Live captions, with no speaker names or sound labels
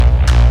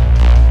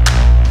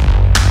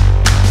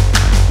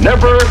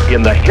Never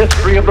in the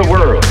history of the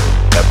world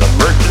have the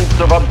merchants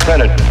of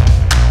obscenity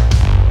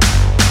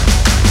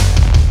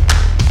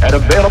had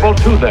available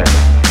to them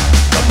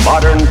the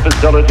modern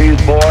facilities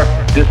for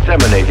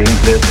disseminating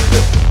this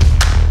filth.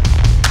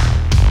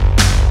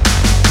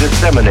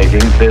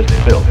 Disseminating this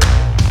filth.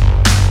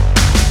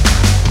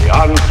 The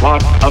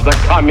onslaught of the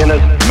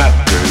communist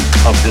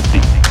masters of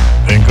deceit.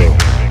 Bingo.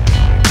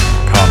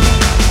 Common.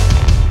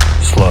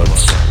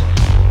 Sluts.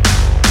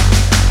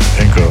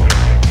 Bingo.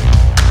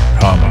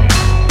 Common.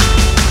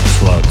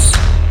 Sluts.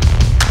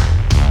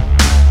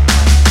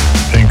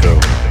 Bingo.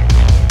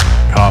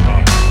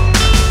 Common.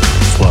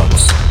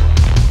 Sluts.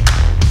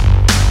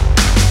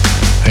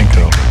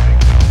 Bingo.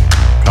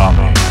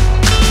 Common.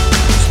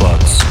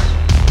 Sluts.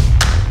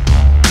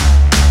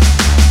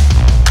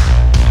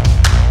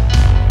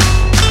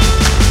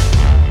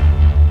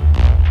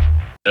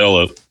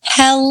 Hello.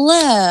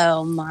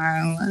 Hello,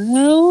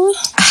 Marlo.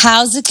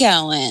 How's it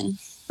going?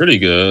 Pretty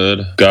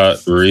good.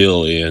 Got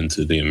really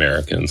into The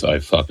Americans. I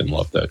fucking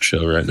love that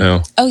show right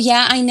now. Oh,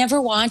 yeah, I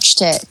never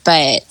watched it,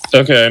 but...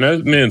 Okay, I know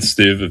me and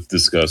Steve have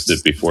discussed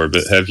it before,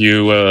 but have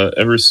you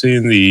ever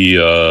seen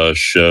the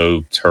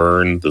show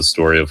Turn, the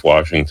story of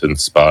Washington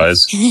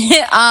spies?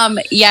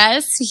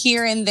 Yes,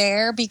 here and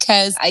there,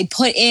 because I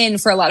put in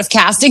for a lot of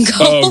casting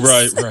calls. Oh,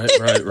 right.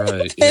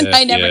 And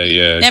I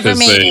never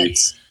made it.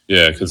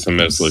 Yeah, because they're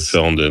mostly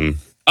filmed in...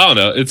 I don't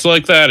know. It's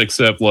like that,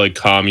 except like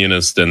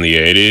communist in the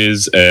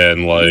 80s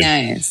and like...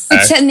 Nice.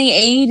 It's set in the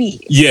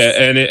 80s. Yeah,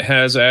 and it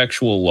has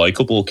actual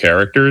likable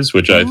characters,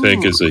 which I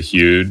think is a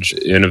huge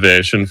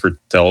innovation for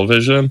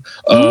television.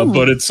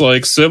 But it's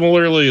like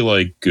similarly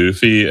like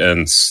goofy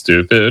and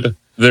stupid.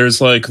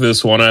 There's like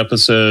this one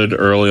episode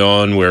early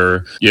on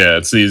where,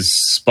 it's these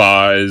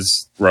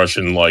spies,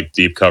 Russian like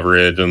deep cover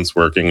agents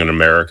working in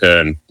America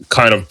and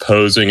kind of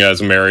posing as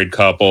a married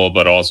couple,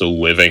 but also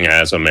living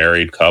as a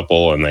married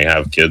couple, and they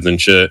have kids and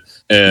shit.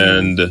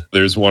 And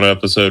there's one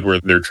episode where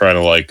they're trying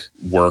to like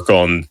work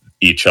on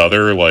each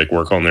other, like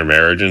work on their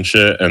marriage and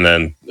shit. And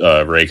then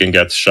Reagan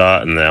gets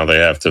shot, and now they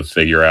have to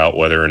figure out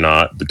whether or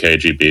not the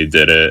KGB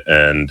did it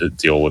and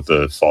deal with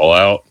the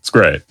fallout. It's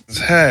great.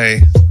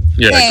 Hey.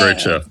 Yeah, great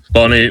show.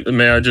 Bonnie,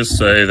 may I just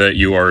say that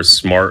you are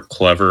smart,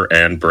 clever,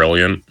 and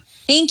brilliant?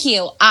 Thank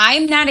you.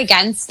 I'm not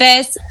against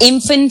this.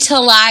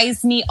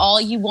 Infantilize me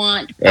all you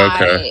want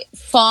by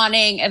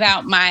fawning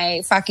about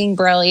my fucking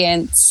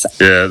brilliance.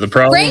 Yeah, the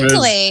problem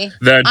Frankly, is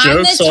that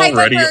joke's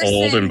already person...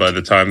 old, and by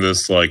the time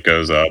this like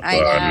goes up,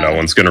 no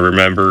one's going to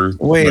remember.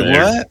 Wait,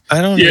 what?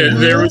 I don't. Yeah,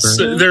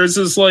 there's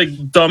this like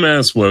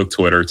dumbass woke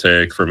Twitter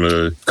take from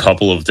a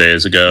couple of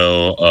days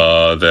ago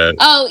that.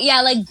 Oh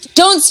yeah, like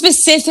don't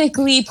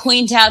specifically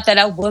point out that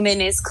a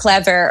woman is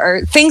clever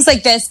or things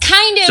like this.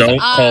 Kind of. Don't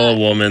call a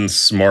woman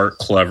smart,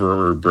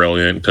 clever, or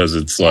brilliant because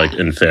it's like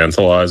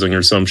infantilizing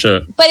or some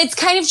shit. But it's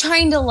kind of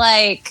trying to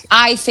like,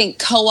 I think,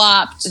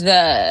 co-opt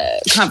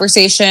the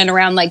conversation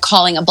around like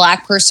calling a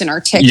black person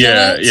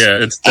articulate. Yeah,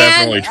 it's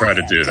definitely trying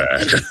to do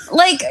that.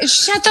 Like,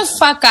 shut the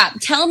fuck up.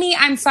 Tell me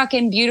I'm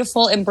fucking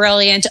beautiful and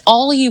brilliant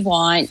all you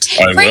want.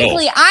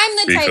 Frankly, I'm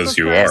the type of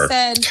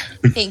person.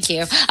 Thank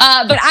you.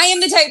 But I am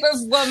the type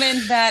of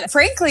woman that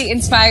frankly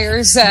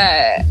inspires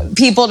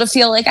people to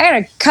feel like I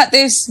gotta cut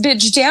this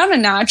bitch down a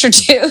notch or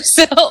two.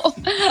 So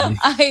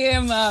I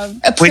am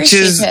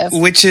appreciative.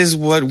 Which is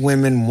what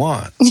women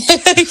want.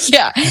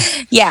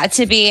 yeah,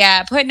 to be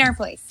put in our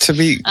place. To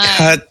be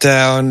cut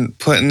down,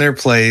 put in their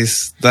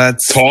place.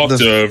 That's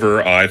talked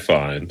over. I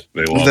find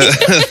they love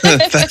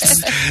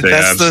it. They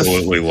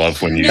absolutely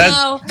love when you.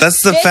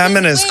 That's the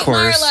feminist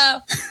course.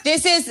 Marlo,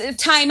 this is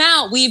time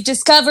out. We've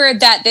discovered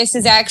that this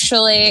is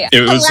actually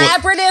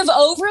collaborative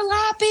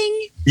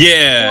overlapping.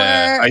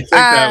 Yeah, I think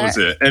that was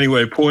it.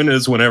 Anyway, point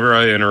is, whenever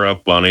I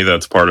interrupt Bonnie,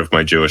 that's part of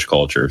my Jewish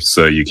culture,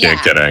 so you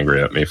can't get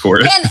angry at me for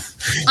it. And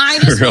I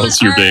just or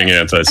else you're being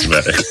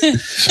anti-Semitic.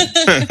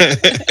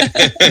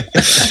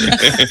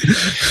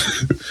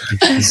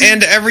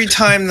 And every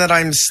time that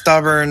I'm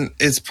stubborn,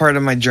 it's part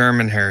of my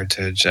German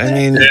heritage. I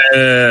mean...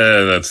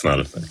 Yeah, that's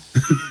not a thing.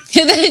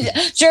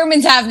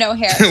 Germans have no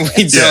heritage.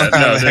 We don't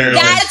have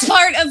heritage. That's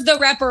part of the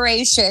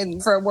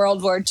reparation for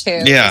World War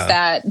II. Yeah. Is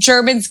that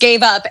Germans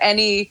gave up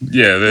any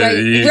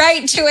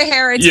right to a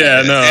heritage.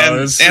 Yeah, no.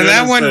 And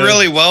that went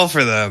really well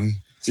for them.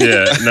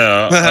 Yeah,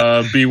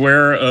 no.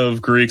 Beware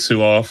of Greeks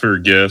who offer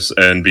gifts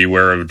and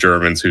beware of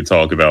Germans who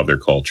talk about their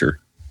culture.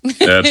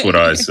 That's what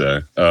I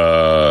say.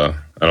 I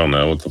don't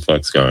know what the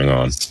fuck's going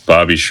on.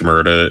 Bobby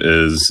Shmurda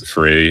is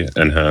free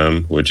and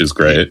home, which is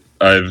great.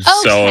 I've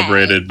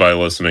celebrated by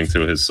listening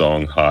to his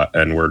song Hot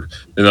N-Word.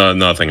 No,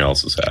 nothing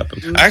else has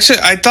happened. Actually,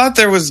 I thought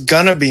there was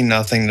gonna be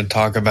nothing to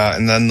talk about,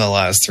 and then the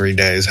last 3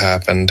 days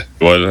happened.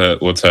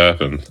 What's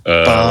happened?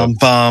 Bomb,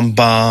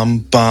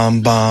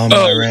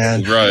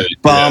 Iran. Right.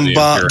 Bomb.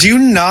 Do you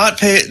not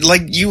pay...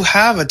 Like, you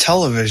have a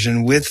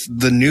television with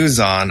the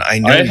news on. I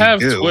know I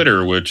have you do.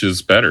 Twitter, which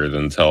is better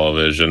than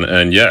television,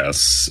 and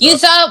yes. You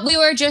thought we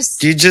were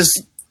just...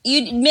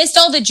 You missed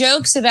all the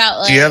jokes about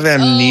like... Do you have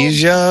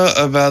amnesia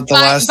about the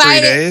last 3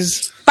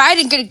 days?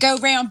 Biden gonna go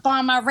around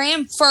bomb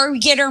Iran before we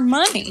get our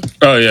money.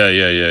 Oh,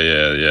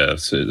 yeah.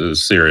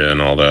 Syria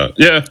and all that.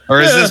 Yeah.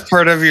 Or is this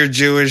part of your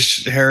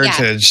Jewish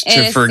heritage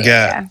to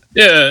forget?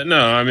 Yeah, no,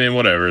 I mean,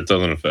 whatever. It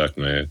doesn't affect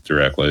me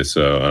directly,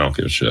 so I don't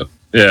give a shit.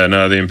 Yeah,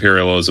 no, the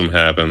imperialism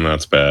happened.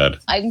 That's bad.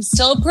 I'm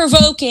still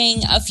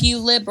provoking a few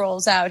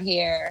liberals out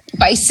here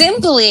by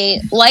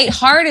simply,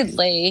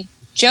 lightheartedly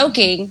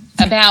joking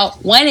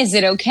about when is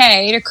it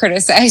okay to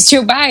criticize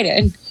Joe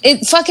Biden.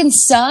 It fucking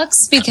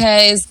sucks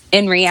because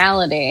in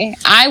reality,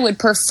 I would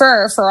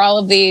prefer for all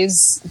of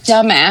these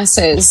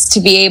dumbasses to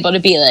be able to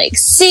be like,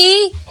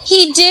 see,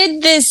 he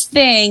did this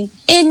thing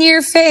in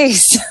your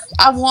face.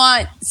 I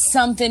want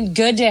something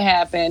good to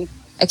happen.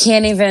 I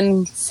can't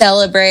even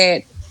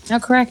celebrate. How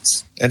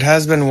correct? It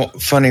has been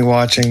funny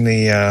watching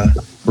the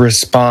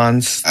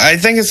response. I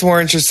think it's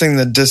more interesting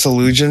the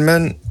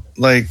disillusionment,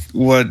 like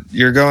what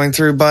you're going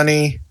through,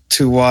 Bunny,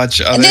 to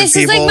watch other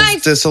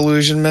people's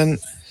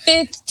disillusionment.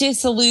 Fifth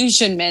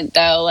disillusionment,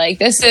 though. Like,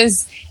 this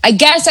is, I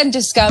guess I'm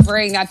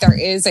discovering that there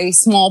is a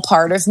small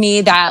part of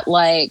me that,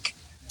 like,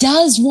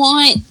 does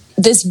want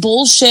this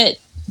bullshit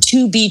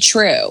to be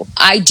true.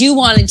 I do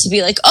want it to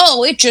be like,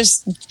 oh, it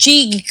just,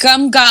 gee,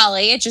 gum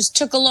golly, it just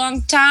took a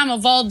long time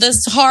of all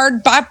this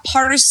hard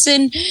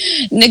bipartisan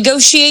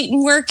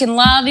negotiating work and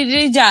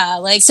la-di-da-da.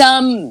 Like,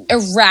 some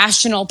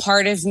irrational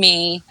part of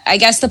me, I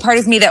guess the part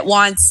of me that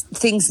wants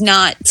things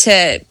not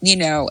to,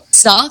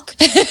 suck,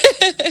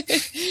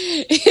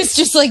 is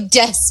just like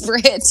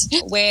desperate,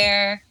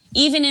 where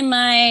even in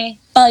my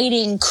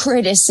biting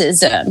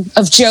criticism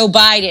of Joe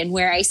Biden,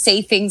 where I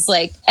say things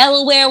like,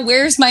 LOL,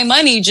 where's my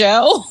money,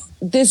 Joe?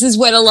 This is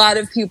what a lot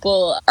of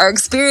people are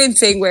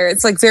experiencing, where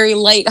it's like very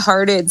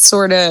lighthearted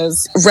sort of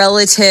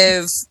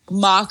relative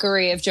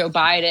mockery of Joe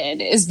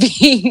Biden is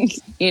being,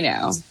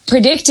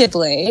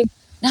 predictably,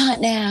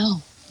 not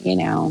now,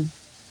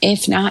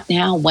 if not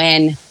now,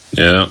 when?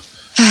 Yeah.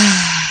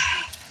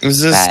 Was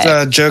this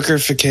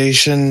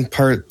Jokerification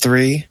Part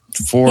 3?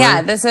 4?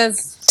 Yeah, this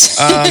is...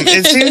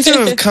 it seems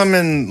to have come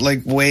in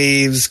like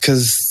waves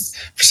because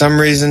for some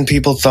reason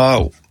people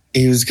thought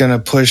he was going to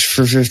push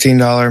for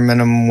 $15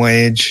 minimum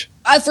wage.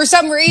 For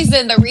some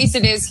reason, the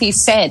reason is he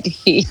said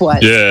he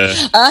was. Yeah,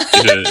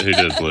 he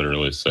did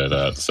literally say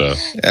that. So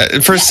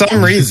for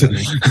some reason.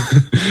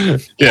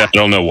 Yeah, I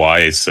don't know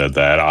why he said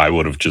that. I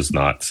would have just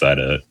not said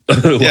it.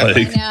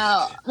 I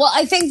know. Well,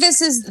 I think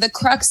this is the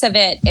crux of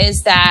it,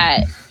 is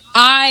that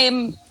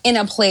I'm in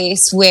a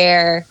place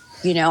where,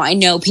 I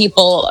know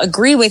people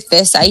agree with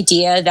this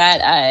idea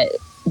that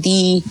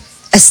the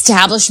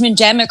establishment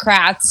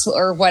Democrats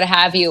or what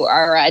have you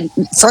are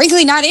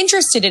frankly not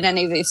interested in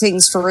any of these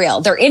things for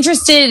real. They're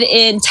interested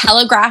in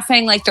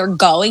telegraphing like they're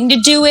going to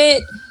do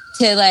it,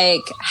 to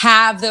like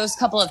have those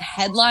couple of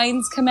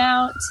headlines come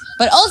out.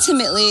 But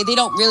ultimately, they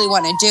don't really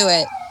want to do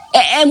it.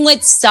 And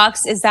what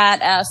sucks is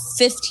that a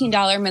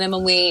 $15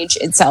 minimum wage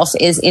itself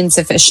is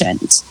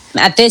insufficient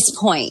at this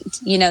point.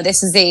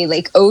 This is a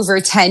like over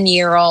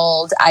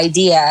 10-year-old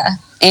idea.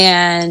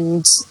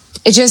 And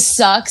it just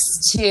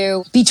sucks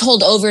to be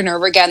told over and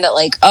over again that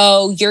like,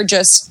 oh, you're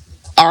just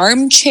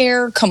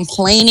armchair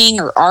complaining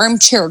or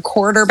armchair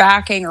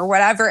quarterbacking or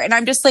whatever. And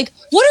I'm just like,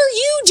 what are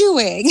you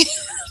doing?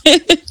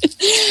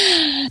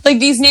 Like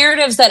these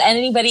narratives that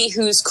anybody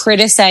who's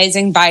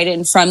criticizing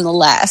Biden from the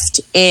left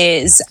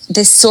is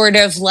this sort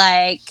of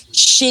like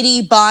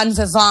shitty bon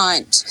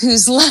vivant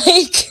who's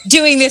like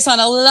doing this on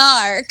a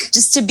lark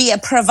just to be a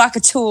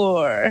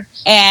provocateur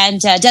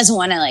and doesn't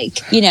want to like,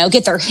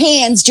 get their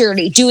hands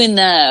dirty doing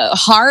the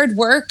hard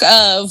work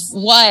of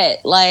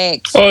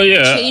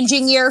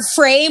changing your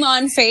frame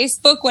on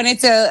Facebook when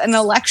it's an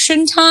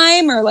election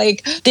time, or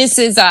like this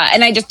is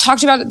and I just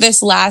talked about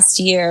this last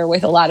year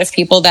with a lot of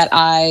people that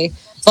I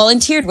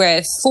volunteered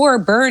with for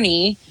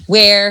Bernie,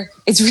 where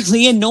it's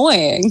really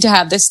annoying to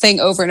have this thing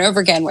over and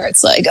over again where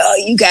it's like, oh,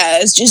 you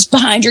guys just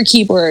behind your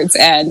keyboards.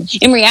 And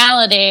in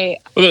reality,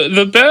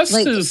 the best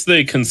is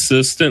they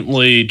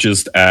consistently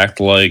just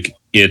act like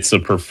it's a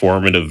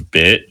performative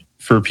bit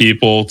for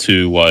people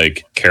to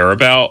like care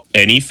about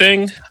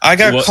anything. I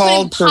got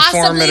called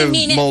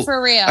performative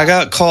for real. I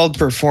got called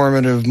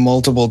performative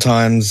multiple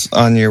times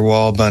on your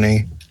wall,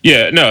 Bunny.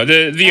 Yeah, no,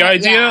 the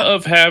idea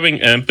of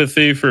having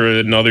empathy for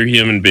another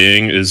human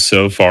being is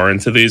so foreign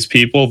to these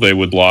people, they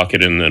would lock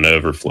it in an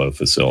overflow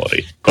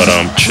facility. But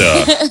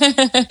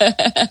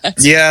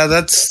yeah,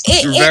 that's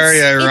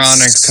very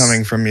ironic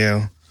coming from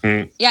you.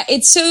 Yeah,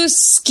 it's so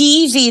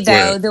skeevy,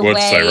 though.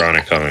 What's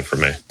ironic coming from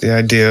me? The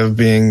idea of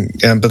being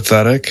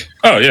empathetic.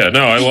 Oh, yeah,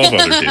 no, I love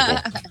other people.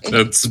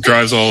 That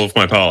drives all of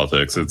my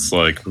politics. It's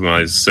like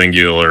my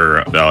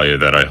singular value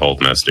that I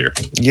hold most dear.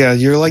 Yeah,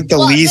 you're like the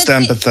least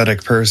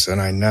empathetic person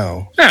I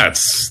know.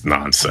 That's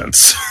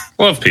nonsense.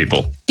 Love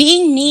people.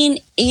 Being mean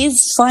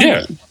is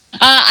funny.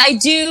 I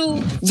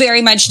do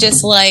very much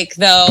dislike,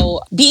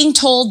 though, being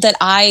told that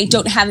I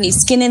don't have any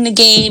skin in the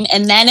game,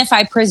 and then if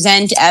I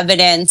present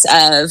evidence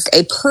of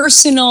a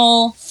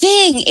personal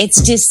thing,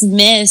 it's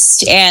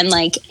dismissed, and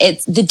like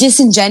it's the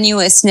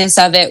disingenuousness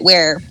of it,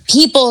 where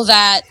people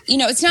that, you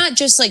know, it's not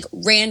just like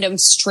random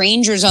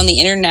strangers on the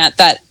internet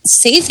that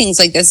say things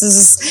like this. This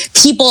is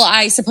people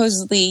I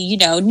supposedly, you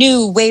know,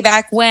 knew way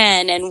back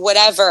when and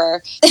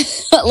whatever,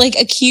 like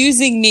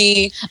accusing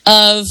me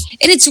of,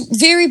 and it's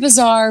very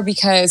bizarre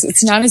because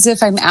it's not as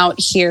if I'm out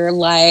here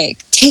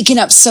like taking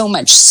up so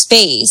much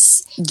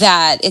space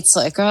that it's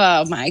like,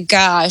 oh my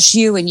gosh,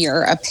 you and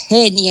your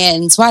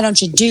opinions, why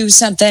don't you do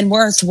something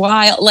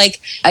worthwhile?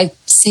 Like I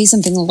say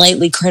something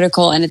lightly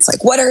critical and it's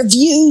like, what have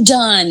you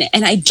done?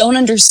 And I don't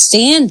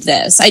understand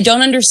this. I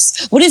don't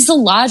understand. What is the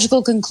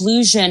logical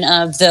conclusion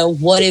of the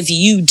what have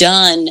you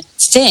done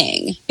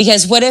thing?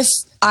 Because what if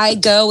I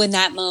go in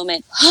that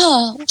moment,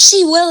 oh,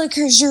 gee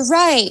Willikers, you're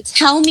right.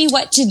 Tell me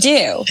what to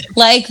do.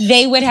 Like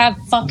they would have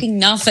fucking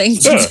nothing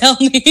to tell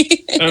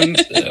me.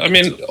 And I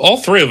mean, all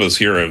three of us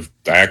here have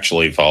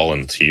actually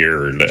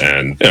volunteered,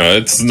 and you know,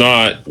 it's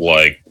not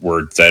like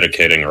we're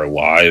dedicating our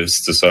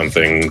lives to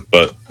something,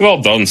 but we've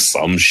all done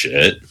some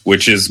shit,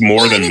 which is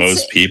more than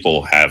most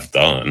people have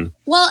done.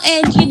 Well,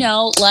 and you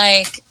know,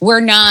 like we're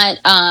not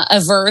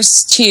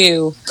averse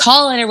to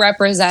calling a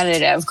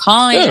representative,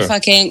 calling a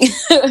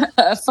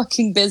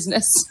fucking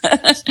business,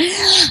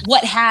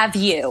 what have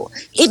you.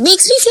 It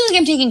makes me feel like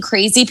I'm taking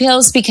crazy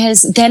pills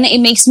because then it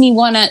makes me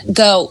want to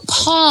go,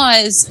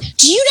 pause.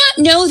 Do you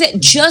not know that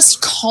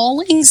just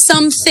calling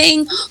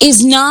something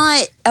is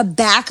not a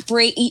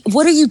backbreak?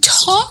 What are you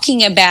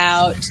talking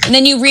about? And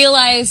then you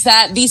realize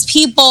that these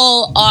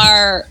people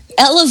are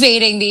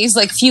elevating these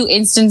like few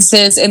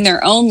instances in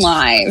their own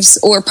lives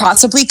or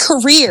possibly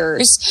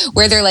careers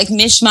where they're like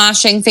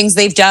mishmashing things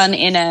they've done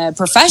in a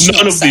professional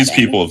None of setting. these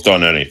people have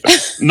done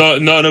anything.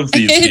 None of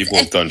these people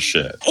have done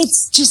shit.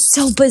 It's just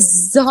so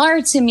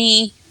bizarre to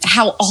me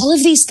how all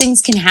of these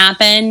things can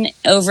happen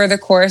over the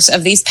course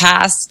of these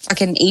past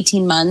fucking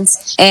 18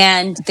 months.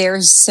 And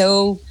there's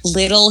so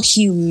little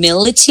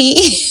humility.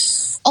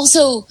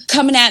 Also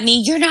coming at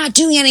me, you're not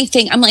doing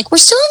anything. I'm like, we're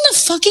still in the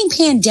fucking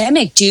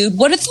pandemic, dude.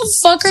 What the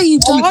fuck are you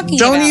talking about?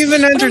 Don't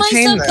even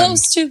entertain them. What am I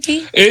supposed to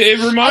be? It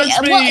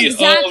reminds me well,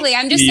 exactly.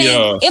 I'm just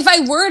saying, if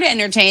I were to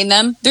entertain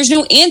them, there's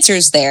no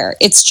answers there.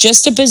 It's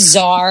just a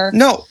bizarre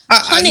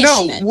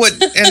punishment.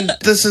 And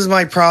this is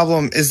my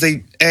problem, is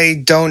they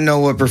don't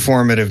know what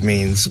performative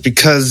means,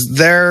 because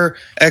their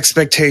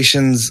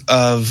expectations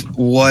of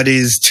what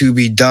is to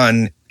be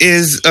done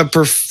is a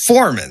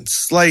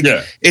performance. Like,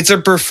 it's a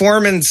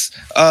performance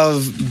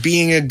of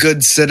being a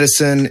good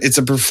citizen. It's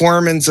a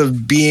performance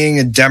of being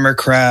a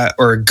Democrat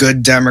or a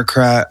good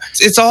Democrat.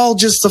 It's all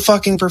just a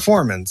fucking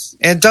performance.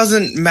 And it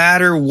doesn't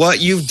matter what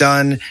you've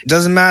done. It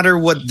doesn't matter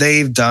what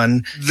they've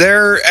done.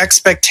 Their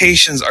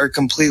expectations are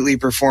completely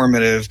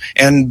performative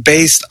and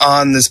based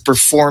on this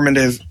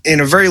performative,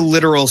 in a very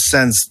literal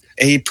sense,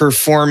 a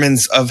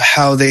performance of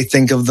how they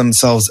think of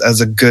themselves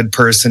as a good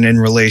person in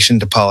relation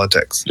to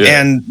politics.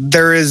 Yeah. And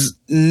there is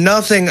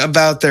nothing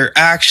about their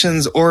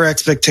actions or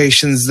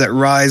expectations that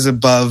rise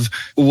above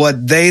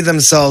what they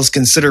themselves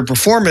consider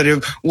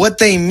performative. What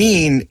they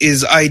mean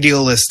is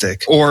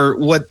idealistic, or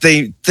what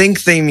they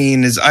think they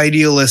mean is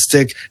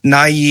idealistic,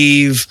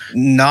 naive,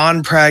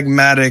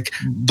 non-pragmatic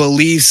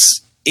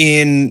beliefs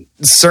in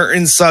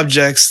certain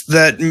subjects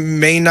that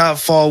may not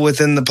fall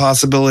within the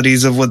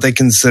possibilities of what they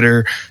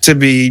consider to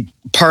be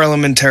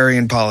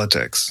parliamentarian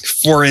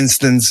politics. For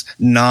instance,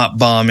 not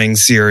bombing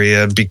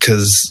Syria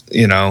because,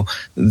 you know,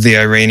 the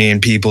Iranian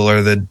people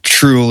are the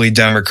truly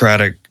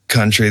democratic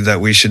country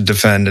that we should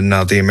defend and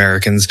not the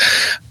Americans.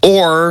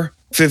 Or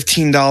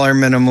 $15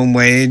 minimum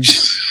wage,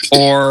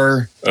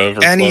 or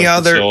any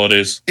other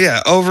facilities.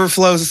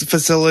 Overflow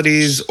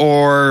facilities,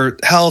 or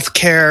health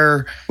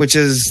care, which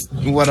is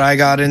what I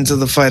got into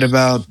the fight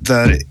about.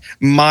 That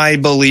my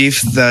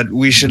belief that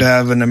we should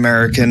have an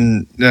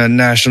American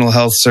National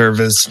Health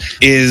Service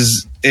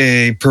is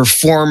a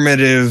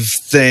performative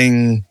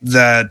thing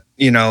that,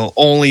 you know,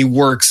 only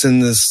works in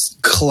this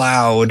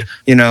cloud,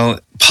 you know,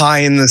 pie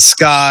in the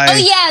sky.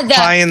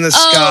 Pie in the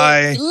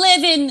sky.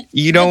 Living.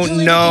 You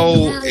don't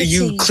know.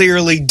 You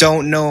clearly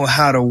don't know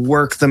how to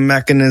work the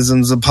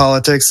mechanisms of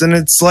politics. And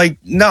it's like,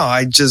 no,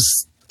 I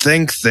just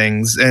think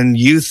things and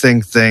you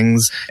think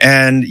things,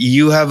 and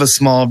you have a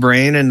small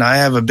brain and I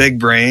have a big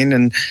brain,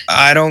 and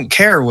I don't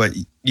care what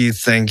you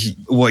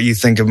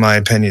think of my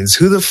opinions.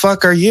 Who the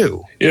fuck are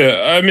you?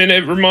 Yeah, I mean,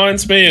 it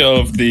reminds me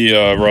of the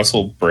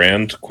Russell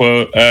Brand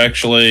quote,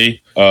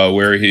 actually,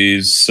 where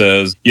he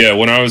says,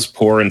 when I was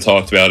poor and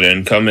talked about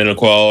income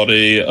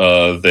inequality,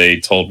 they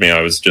told me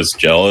I was just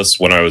jealous.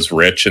 When I was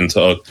rich and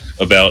talked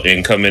about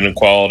income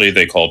inequality,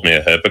 they called me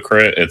a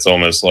hypocrite. It's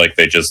almost like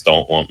they just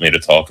don't want me to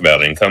talk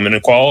about income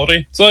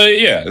inequality. So,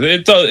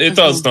 it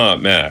does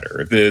not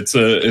matter. It's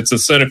a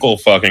cynical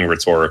fucking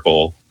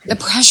rhetorical The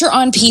pressure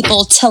on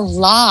people to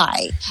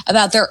lie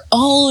about their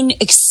own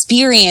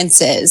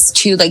experiences,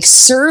 to like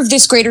serve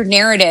this greater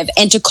narrative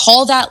and to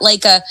call that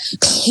like a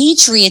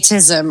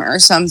patriotism or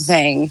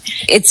something.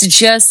 It's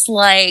just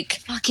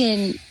like,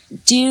 fucking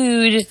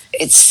dude,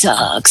 it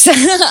sucks.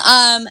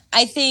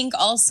 I think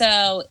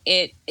also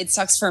it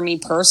sucks for me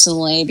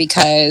personally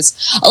because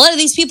a lot of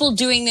these people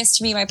doing this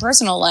to me in my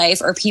personal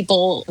life are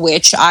people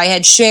which I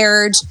had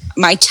shared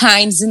my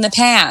times in the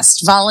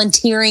past,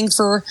 volunteering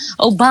for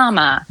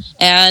Obama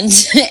and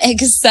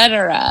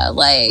etc.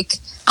 Like,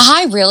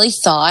 I really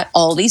thought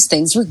all these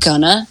things were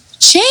gonna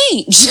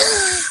change.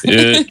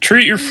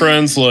 Treat your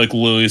friends like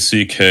Louis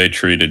C.K.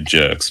 treated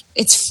Jix.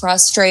 It's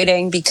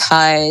frustrating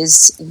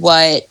because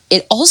what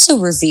it also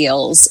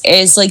reveals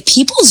is like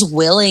people's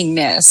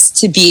willingness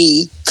to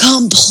be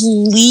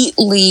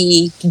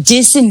completely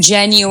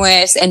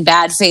disingenuous and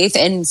bad faith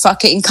and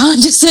fucking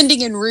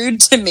condescending and rude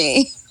to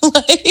me.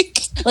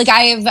 Like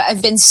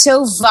I've been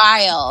so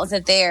vile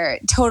that they're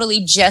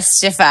totally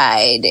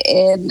justified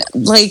in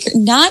like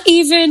not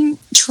even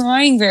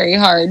trying very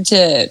hard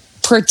to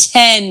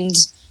pretend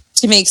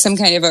to make some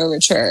kind of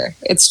overture.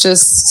 It's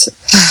just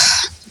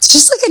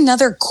like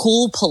another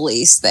cool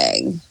police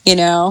thing, you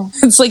know?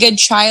 It's like a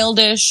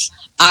childish,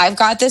 I've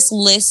got this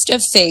list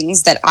of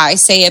things that I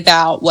say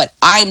about what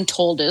I'm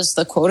told is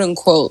the quote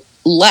unquote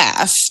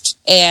left,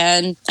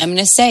 and I'm going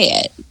to say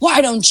it.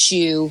 Why don't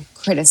you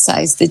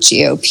criticize the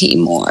GOP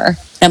more?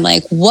 I'm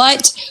like,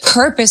 what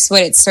purpose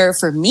would it serve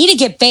for me to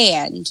get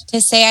banned to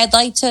say I'd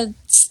like to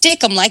stick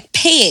them like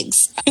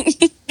pigs?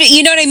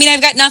 You know what I mean?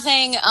 I've got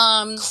nothing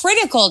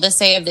critical to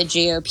say of the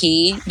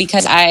GOP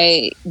because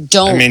I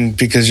don't. I mean,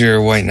 because you're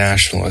a white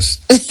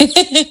nationalist.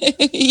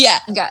 Yeah,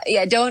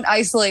 don't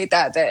isolate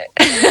that bit.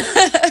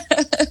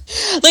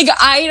 Like,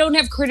 I don't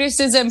have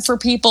criticism for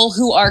people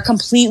who are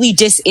completely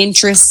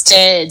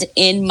disinterested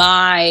in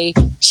my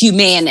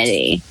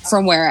humanity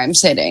from where I'm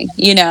sitting,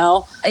 you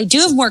know? I do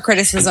have more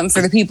criticism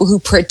for the people who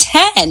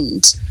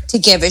pretend to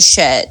give a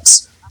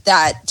shit.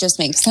 That just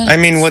makes sense. I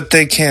mean, what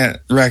they can't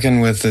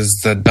reckon with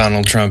is that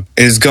Donald Trump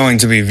is going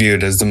to be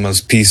viewed as the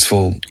most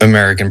peaceful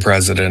American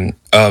president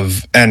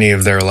of any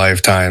of their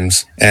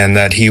lifetimes, and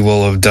that he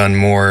will have done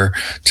more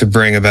to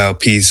bring about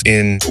peace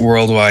in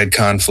worldwide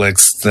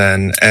conflicts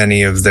than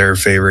any of their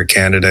favorite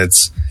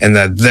candidates, and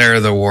that they're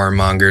the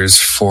warmongers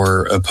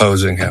for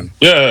opposing him.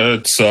 Yeah,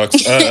 it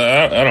sucks.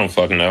 I don't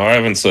fucking know. I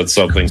haven't said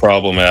something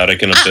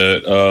problematic in a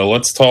bit.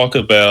 Let's talk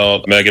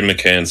about Meghan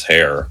McCain's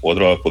hair.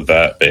 What up with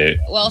that, babe?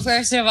 Well,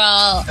 first of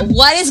all,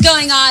 what is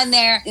going on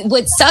there?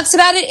 What sucks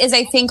about it is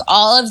I think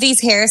all of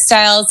these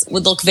hairstyles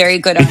would look very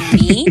good on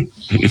me.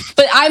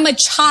 But I'm a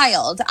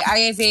child. I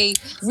have a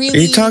really...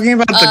 Are you talking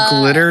about the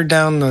glitter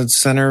down the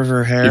center of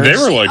her hair? They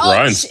were like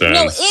rhinestones.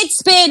 No,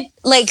 it's been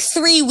like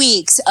 3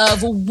 weeks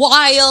of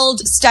wild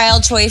style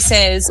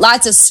choices.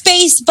 Lots of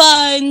space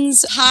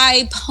buns,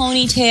 high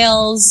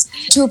ponytails,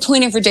 to a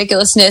point of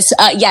ridiculousness.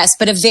 Yes,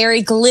 but a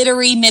very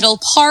glittery middle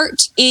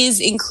part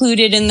is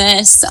included in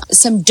this.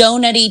 Some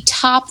donutty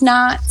top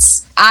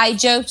knots. I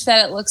joked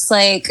that it looks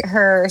like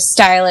her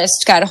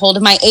stylist got a hold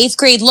of my 8th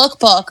grade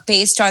lookbook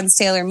based on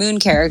Sailor Moon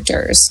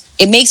characters.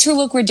 It makes her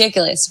look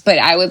ridiculous, but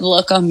I would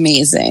look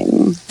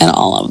amazing in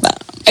all of them.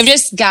 I've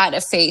just got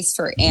a face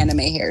for anime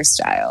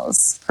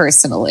hairstyles,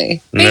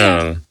 personally.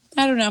 No.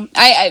 I don't know.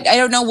 I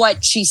don't know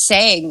what she's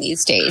saying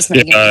these days.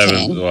 Yeah, I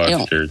haven't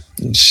watched her.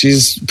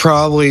 She's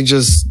probably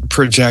just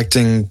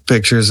projecting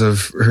pictures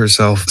of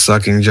herself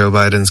sucking Joe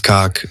Biden's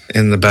cock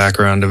in the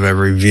background of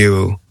every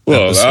View.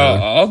 Well,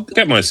 I'll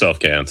get myself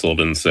canceled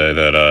and say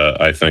that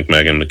I think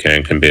Meghan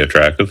McCain can be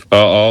attractive.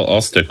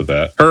 I'll stick with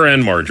that. Her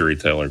and Marjorie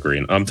Taylor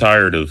Greene. I'm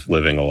tired of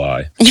living a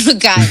lie. Oh,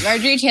 God,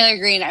 Marjorie Taylor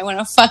Greene. I want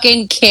to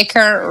fucking kick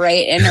her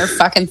right in her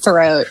fucking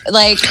throat.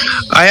 Like,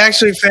 I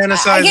actually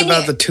fantasize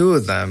about the two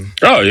of them.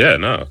 Oh, yeah,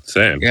 no,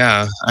 same.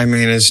 Yeah, I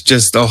mean, it's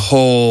just a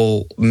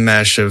whole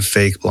mesh of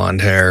fake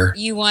blonde hair.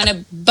 You want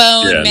to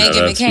bone Meghan that's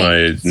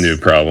McCain. That's my new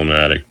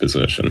problematic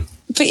position.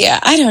 But yeah,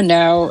 I don't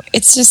know.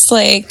 It's just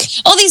like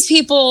all these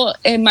people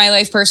in my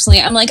life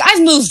personally, I'm like,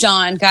 I've moved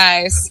on,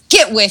 guys.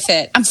 Get with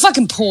it. I'm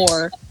fucking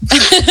poor.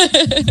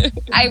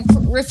 I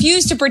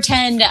refuse to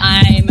pretend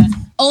I'm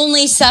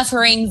only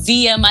suffering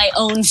via my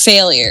own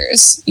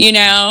failures, you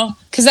know?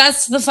 Because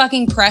that's the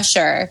fucking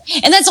pressure.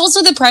 And that's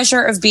also the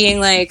pressure of being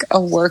like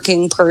a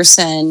working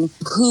person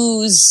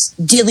who's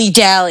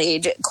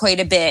dilly-dallied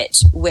quite a bit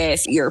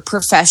with your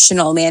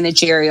professional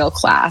managerial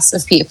class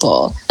of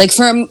people. Like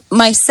for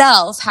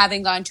myself,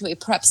 having gone to a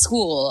prep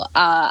school,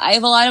 I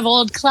have a lot of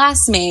old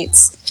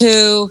classmates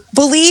who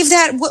believe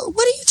that, what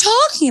are you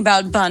talking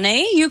about,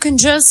 Bunny? You can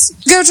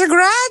just go to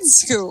grad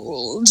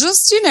school.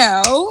 Just, you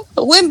know,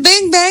 when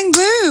bing, bang,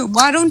 boom.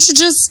 Why don't you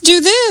just do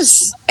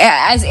this?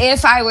 As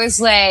if I was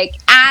like,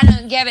 I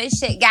don't give a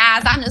shit,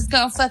 guys. I'm just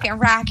gonna fucking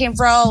rock and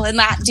roll and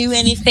not do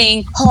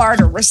anything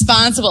hard or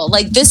responsible.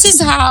 Like, this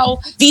is how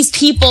these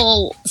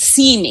people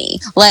see me.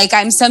 Like,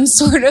 I'm some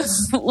sort of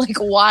like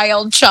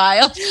wild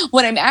child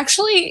when I'm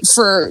actually,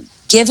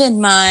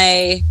 given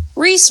my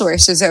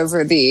resources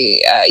over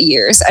the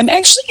years. I'm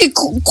actually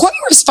quite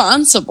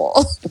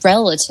responsible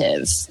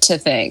relative to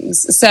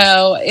things.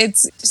 So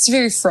it's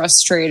very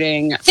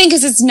frustrating. I think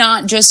because it's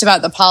not just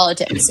about the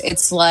politics.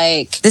 It's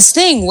like this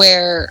thing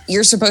where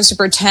you're supposed to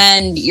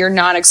pretend you're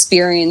not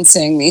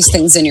experiencing these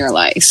things in your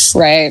life,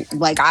 right?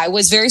 Like I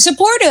was very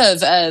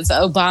supportive of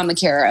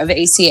Obamacare, of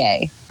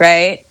ACA,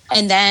 right?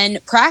 And then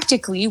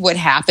practically what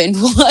happened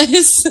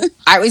was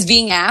I was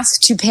being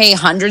asked to pay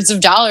hundreds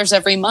of dollars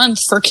every month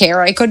for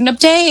care I couldn't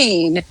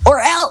obtain or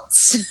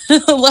else.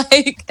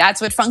 Like that's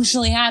what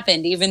functionally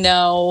happened, even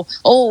though,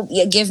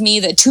 give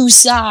me the two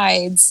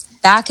sides.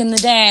 Back in the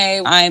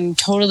day, I'm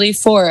totally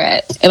for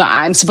it.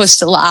 I'm supposed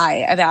to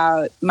lie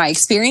about my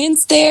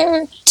experience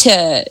there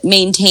to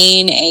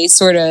maintain a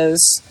sort of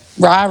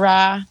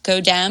rah-rah,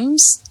 go Dems.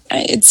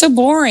 It's so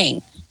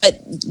boring. But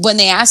when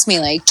they ask me,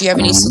 like, do you have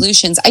any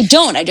solutions? I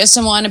don't. I just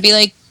don't want to be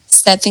like,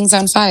 set things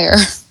on fire.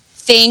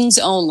 Things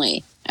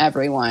only,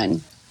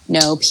 everyone.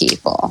 No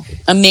people.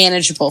 A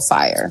manageable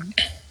fire.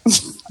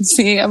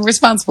 See, I'm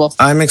responsible.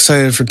 I'm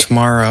excited for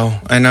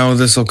tomorrow. I know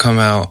this will come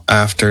out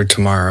after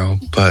tomorrow,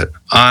 but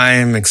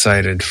I'm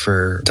excited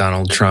for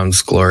Donald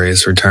Trump's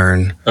glorious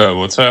return.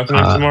 What's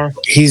happening tomorrow?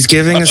 He's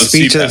giving a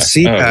speech at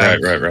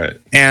CPAC. Right.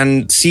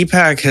 And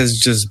CPAC has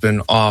just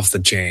been off the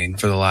chain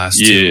for the last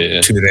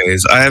 2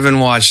 days. I haven't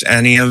watched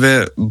any of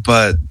it,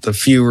 but the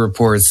few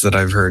reports that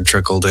I've heard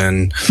trickled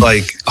in,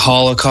 like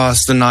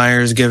Holocaust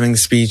deniers giving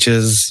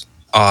speeches,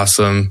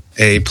 awesome,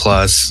 A+.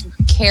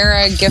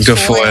 Kara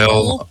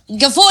Guilfoyle.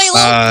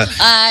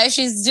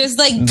 She's just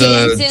like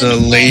dancing. The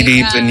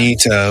Lady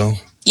Benito.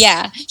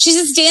 Yeah, she's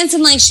just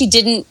dancing like she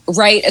didn't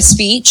write a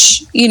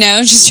speech,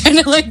 just trying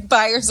to like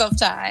buy herself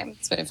time.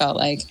 That's what it felt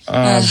like.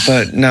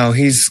 But no,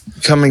 he's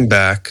coming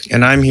back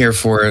and I'm here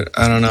for it.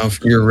 I don't know if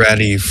you're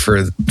ready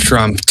for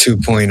Trump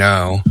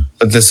 2.0,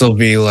 but this will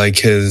be like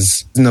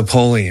his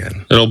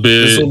Napoleon.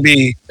 This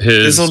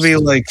will be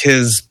like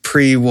his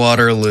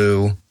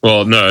pre-Waterloo.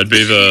 Well, no, it'd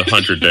be the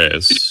 100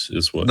 days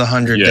is what. The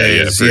 100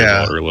 days, yeah.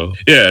 Waterloo.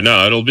 Yeah,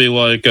 no, it'll be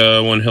like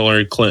when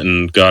Hillary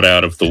Clinton got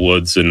out of the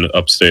woods in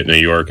upstate New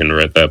York and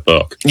read that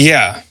book.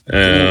 Yeah.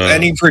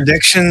 Any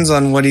predictions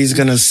on what he's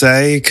going to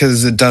say?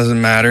 Because it doesn't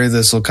matter.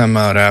 This will come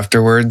out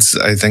afterwards.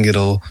 I think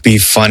it'll be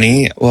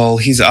funny. Well,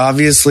 he's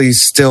obviously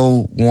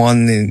still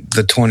won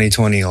the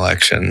 2020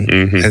 election.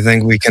 Mm-hmm. I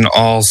think we can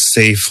all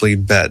safely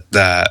bet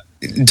that.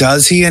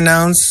 Does he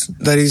announce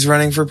that he's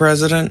running for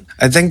president?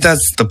 I think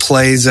that's the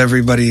plays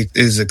everybody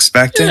is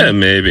expecting. Yeah,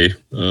 maybe.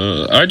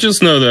 I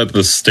just know that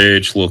the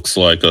stage looks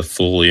like a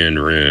Thulian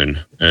rune,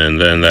 and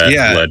then that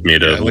led me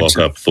to look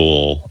up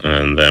Thule,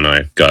 and then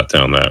I got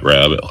down that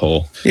rabbit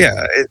hole.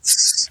 Yeah,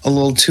 it's a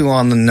little too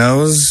on the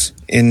nose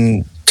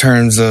in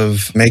terms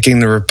of making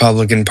the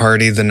Republican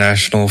Party the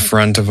National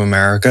Front of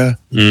America,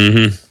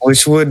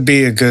 which would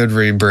be a good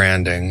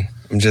rebranding.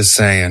 I'm just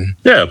saying.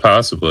 Yeah,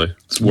 possibly.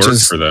 It's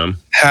worked for them.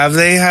 Have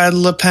they had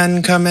Le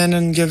Pen come in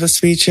and give a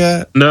speech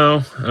yet?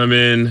 No, I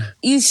mean...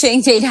 You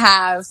think they'd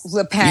have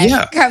Le Pen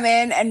come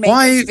in and make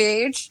a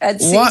speech at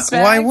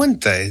CSPAC? Why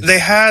wouldn't they? They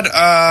had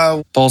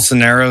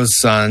Bolsonaro's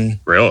son.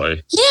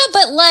 Really? Yeah,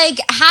 but like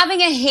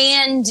having a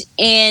hand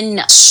in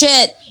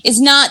shit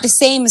is not the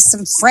same as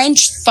some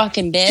French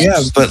fucking bitch.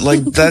 Yeah, but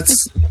like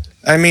that's...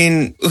 I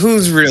mean,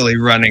 who's really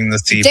running the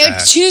CPAC? They're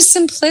too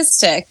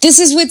simplistic. This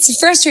is what's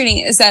frustrating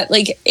is that,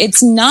 like,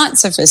 it's not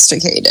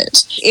sophisticated.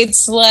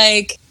 It's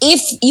like, if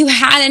you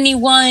had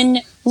anyone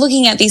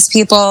looking at these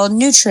people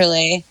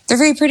neutrally, they're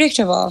very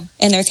predictable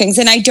in their things.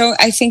 And I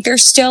think they're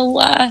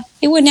still,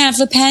 they wouldn't have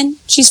Le Pen.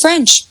 She's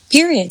French,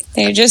 period.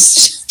 They just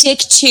stick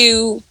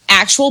to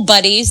actual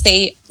buddies.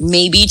 They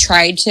maybe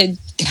tried to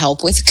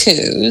help with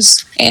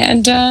coups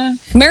and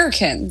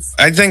Americans.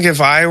 I think if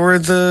I were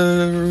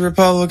the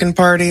Republican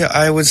Party,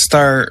 I would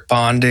start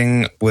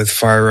bonding with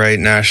far-right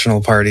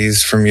national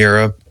parties from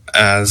Europe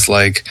as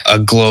like a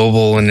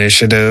global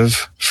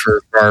initiative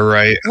for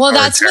far-right. Well,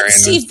 that's what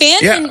Steve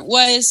Bannon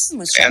was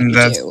trying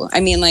to do. I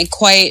mean, like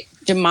quite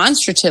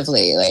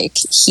demonstratively, like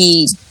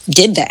he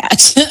did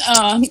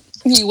that.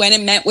 He went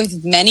and met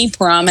with many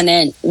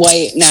prominent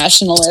white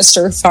nationalist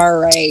or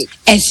far-right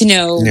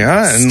ethno.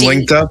 Yeah, and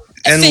linked up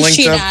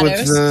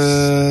with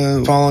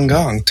the Falun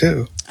Gong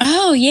too.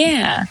 Oh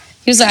yeah.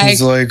 He's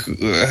like,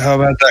 how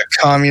about that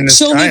communist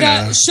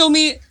China? Show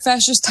me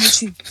fascist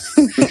Tachi.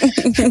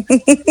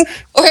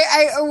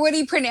 Or what do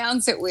you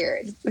pronounce it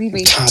weird? What do you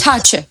mean?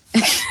 Tachi.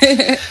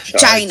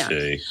 China.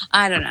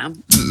 I don't know.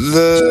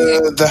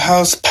 The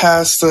House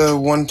passed the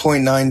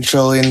 $1.9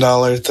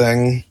 trillion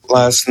thing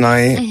last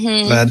night.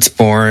 Mm-hmm. That's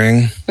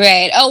boring.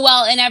 Right. Oh,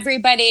 well, and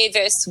everybody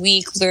this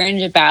week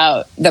learned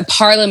about the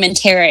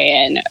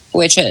parliamentarian,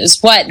 which is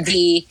what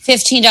the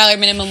 $15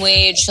 minimum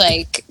wage,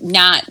 like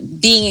not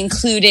being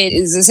included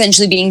is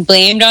essentially being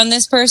blamed on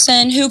this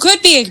person who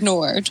could be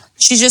ignored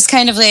She's just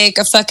kind of like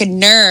a fucking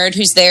nerd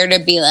who's there to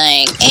be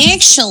like,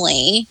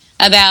 actually,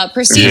 about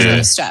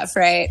procedural stuff,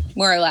 right?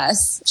 More or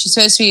less. She's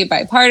supposed to be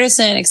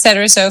bipartisan, et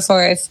cetera, so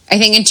forth. I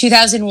think in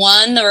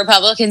 2001, the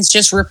Republicans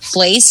just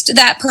replaced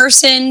that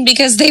person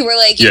because they were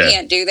like, you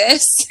can't do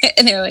this.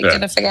 And they were like,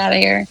 get the fuck out of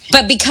here.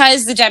 But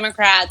because the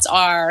Democrats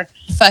are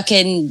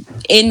fucking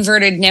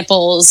inverted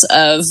nipples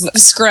of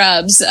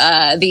scrubs,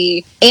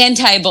 the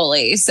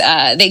anti-bullies,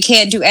 they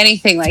can't do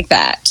anything like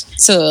that.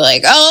 So they're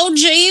like, oh,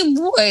 gee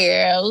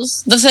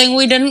whiz, the thing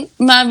we didn't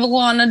ever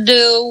want to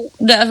do,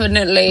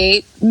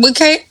 definitely, we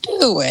can't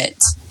do it.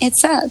 It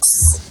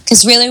sucks.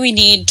 Because really we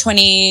need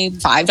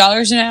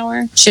 $25 an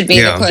hour. Should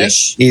be the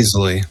push.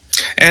 Easily.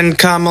 And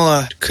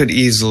Kamala could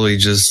easily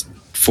just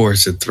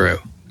force it through.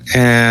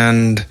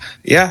 And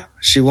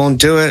she won't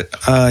do it,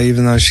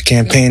 even though she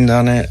campaigned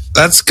on it.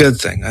 That's a good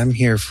thing. I'm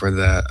here for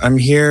that. I'm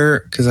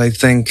here because I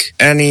think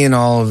any and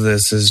all of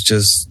this is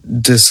just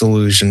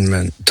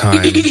disillusionment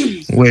time,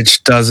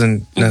 which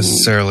doesn't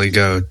necessarily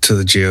go to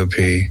the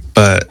GOP.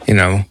 But,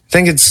 I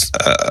think it's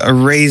a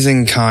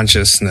raising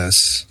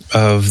consciousness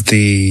of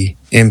the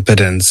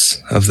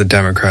impotence of the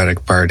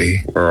Democratic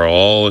Party. We're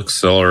all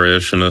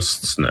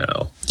accelerationists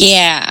now.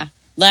 Yeah,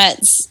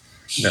 let's...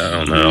 I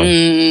don't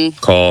know.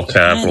 Call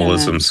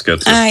capitalism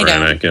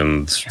schizophrenic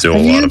and do a lot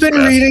of... Have you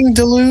been reading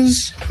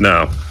Deleuze?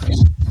 No.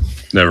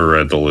 Never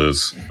read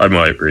Deleuze. I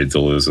might read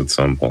Deleuze at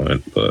some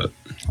point, but...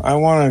 I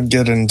want to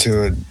get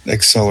into an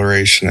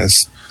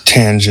accelerationist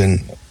tangent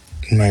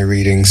in my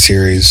reading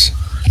series.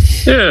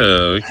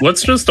 Yeah,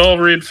 let's just all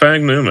read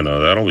Fang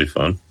Numina. That'll be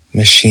fun.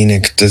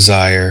 Machinic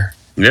Desire.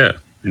 Yeah,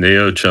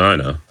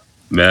 Neo-China.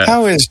 Matt.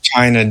 How is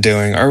China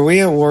doing? Are we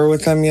at war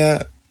with them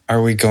yet? Are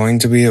we going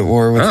to be at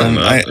war with them?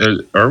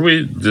 Are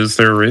we? Is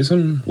there a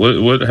reason?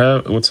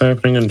 What's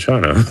happening in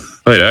China?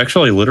 Wait,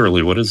 actually,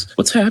 literally,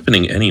 what's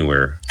happening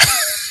anywhere?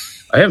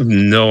 I have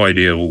no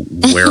idea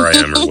where I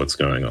am or what's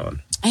going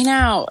on. I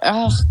know.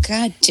 Oh,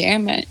 god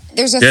damn it!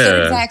 There's a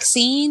third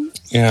vaccine.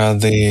 Yeah,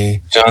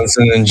 the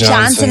Johnson &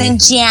 Johnson.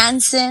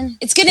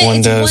 It's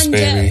one dose,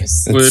 baby.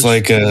 It's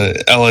like a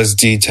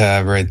LSD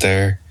tab right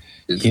there.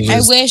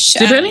 I wish.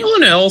 Did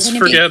anyone else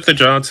forget that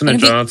Johnson &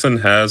 Johnson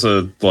has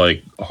a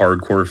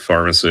hardcore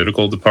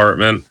pharmaceutical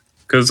department?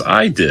 Because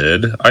I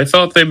did. I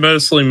thought they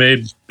mostly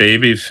made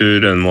baby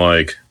food and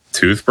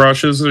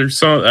toothbrushes or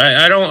something.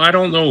 I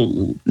don't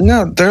know.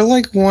 No, they're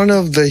one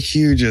of the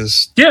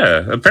hugest.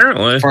 Yeah,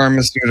 apparently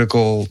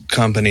pharmaceutical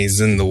companies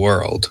in the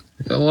world.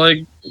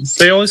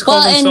 They always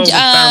call themselves a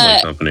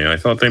family company. I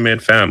thought they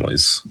made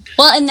families.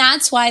 Well, and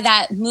that's why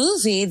that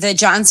movie, the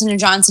Johnson &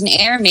 Johnson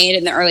Air made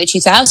in the early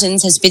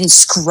 2000s, has been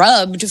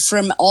scrubbed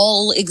from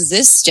all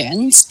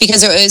existence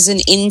because it was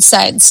an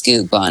inside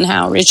scoop on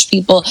how rich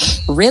people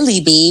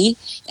really be.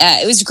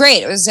 It was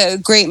great. It was a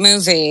great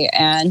movie,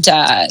 and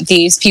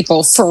these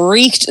people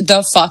freaked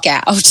the fuck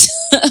out.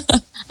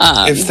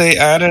 If they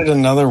added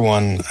another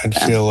one, I'd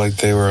feel like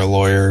they were a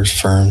lawyer's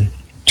firm.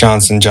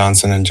 Johnson &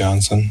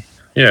 Johnson.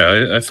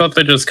 Yeah, I thought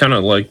they just kind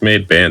of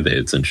made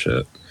Band-Aids and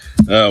shit.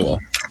 Oh,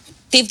 well.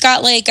 They've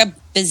got a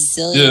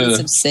bazillion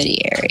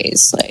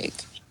subsidiaries.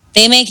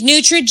 They make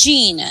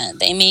Neutrogena.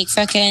 They make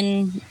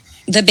fucking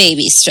the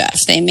baby stuff.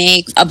 They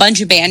make a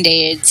bunch of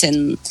Band-Aids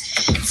and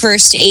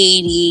first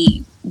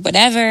aid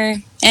whatever.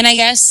 And I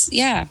guess,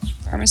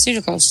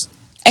 pharmaceuticals.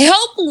 I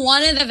hope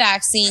one of the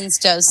vaccines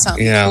does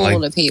something cool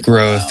to people.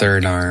 Grow a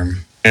third arm.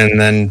 And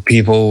then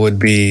people would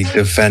be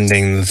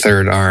defending the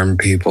third arm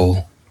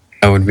people.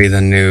 That would be the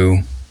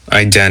new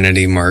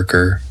identity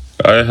marker.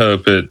 I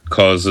hope it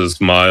causes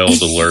mild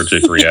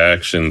allergic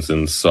reactions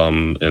in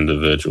some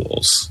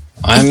individuals.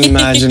 I'm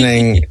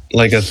imagining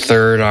a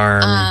third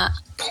arm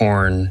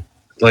porn.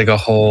 A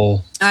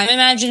whole... I'm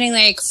imagining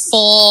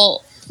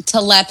full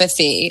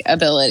telepathy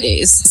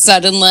abilities.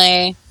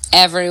 Suddenly,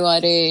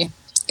 everybody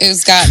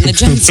who's gotten the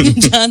Johnson &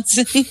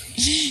 Johnson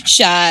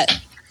shot,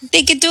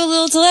 they could do a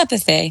little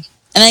telepathy.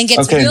 And then it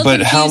gets real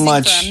confusing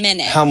for a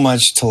minute. How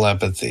much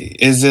telepathy?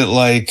 Is it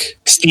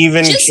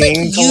Stephen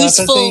King telepathy?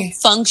 Useful,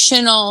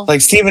 functional.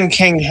 Stephen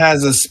King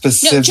has a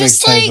specific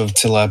type of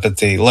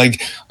telepathy. What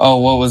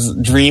was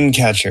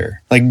Dreamcatcher?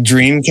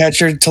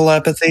 Dreamcatcher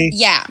telepathy?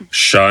 Yeah.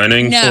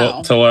 Shining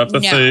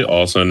telepathy,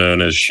 also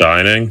known as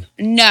Shining?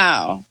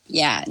 No.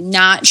 Yeah,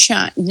 not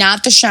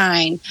the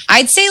shine.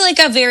 I'd say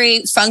a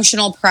very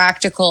functional,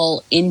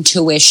 practical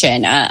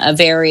intuition. A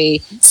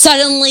very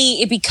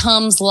suddenly it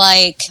becomes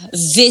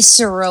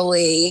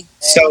viscerally.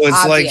 So it's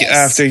obvious.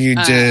 After you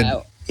did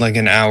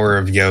an hour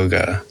of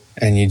yoga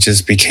and you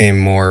just became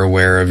more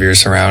aware of your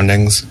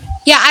surroundings.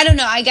 Yeah, I don't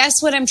know. I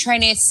guess what I'm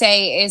trying to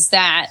say is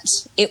that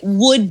it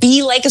would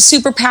be like a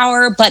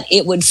superpower, but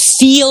it would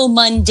feel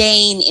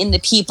mundane in the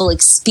people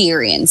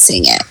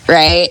experiencing it,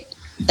 right?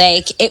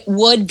 It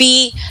would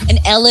be an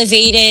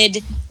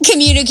elevated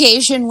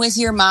communication with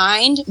your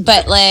mind,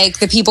 but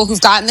the people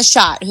who've gotten the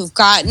shot, who've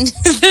gotten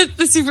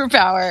the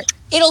superpower,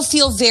 it'll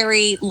feel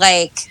very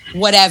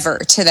whatever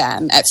to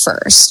them at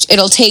first.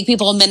 It'll take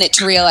people a minute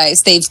to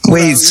realize they've grown.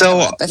 Wait,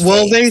 so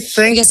will they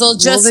think? Because they'll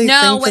just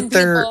know when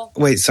people.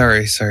 Wait,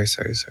 sorry.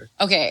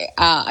 Okay,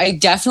 I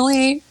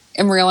definitely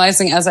am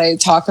realizing as I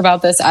talk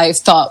about this, I've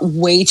thought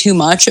way too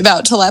much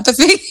about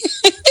telepathy.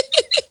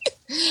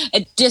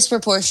 A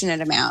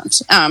disproportionate amount.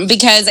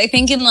 Because I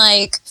think in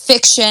like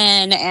fiction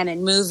and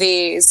in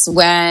movies,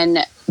 when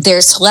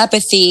there's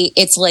telepathy,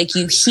 it's like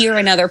you hear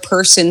another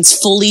person's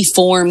fully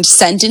formed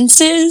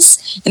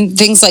sentences and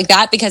things like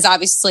that, because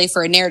obviously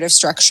for a narrative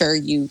structure,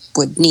 you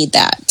would need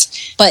that.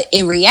 But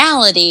in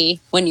reality,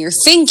 when you're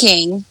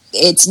thinking,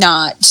 it's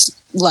not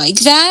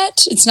like that.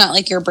 It's not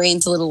like your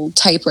brain's a little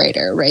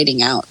typewriter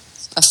writing out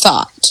a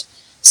thought.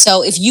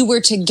 So if you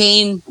were to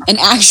gain an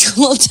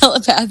actual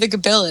telepathic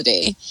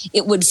ability,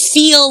 it would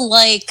feel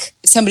like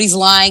somebody's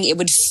lying. It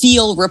would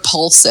feel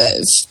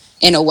repulsive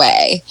in a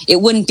way. It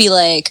wouldn't be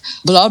like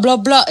blah, blah,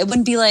 blah. It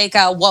wouldn't be like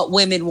What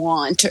Women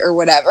Want or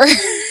whatever,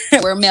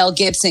 where Mel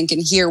Gibson can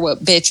hear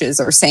what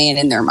bitches are saying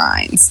in their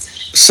minds.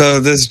 So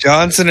this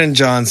Johnson &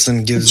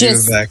 Johnson gives you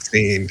a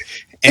vaccine.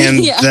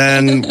 And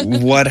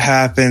then what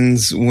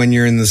happens when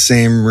you're in the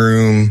same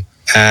room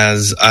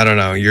as, I don't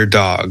know, your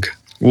dog?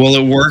 Will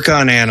it work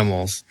on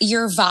animals?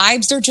 Your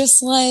vibes are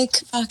just like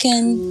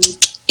fucking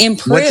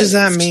improved. What does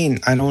that mean?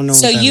 I don't know.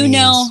 So what that you means.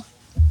 know,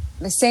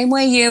 the same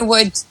way you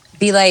would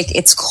be like,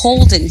 it's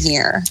cold in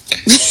here.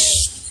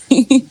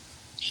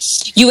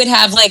 You would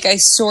have like a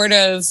sort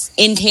of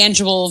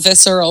intangible,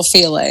 visceral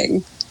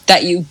feeling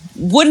that you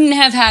wouldn't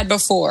have had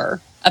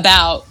before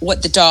about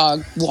what the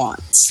dog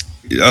wants.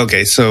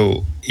 Okay,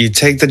 so you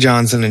take the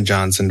Johnson &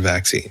 Johnson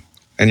vaccine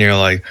and you're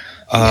like,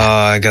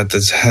 I got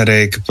this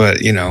headache,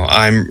 but, you know,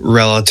 I'm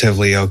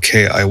relatively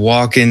okay. I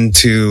walk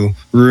into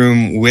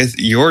room with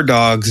your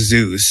dog,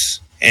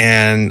 Zeus,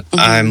 and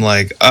I'm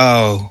like,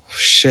 oh,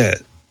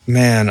 shit,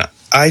 man,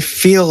 I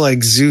feel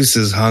like Zeus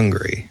is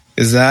hungry.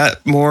 Is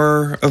that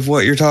more of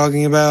what you're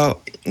talking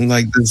about?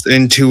 Like this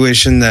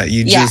intuition that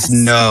you just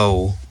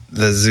know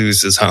that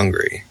Zeus is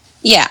hungry?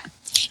 Yeah.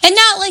 And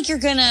not like you're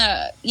going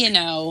to, you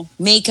know,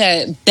 make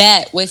a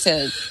bet with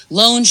a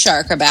loan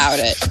shark about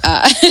it.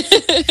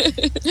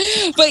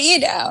 But, you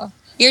know,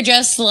 you're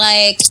just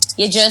like,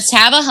 you just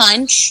have a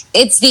hunch.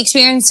 It's the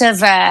experience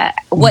of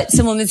what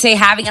someone would say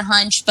having a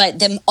hunch, but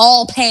them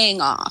all paying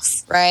off,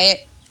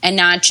 right? And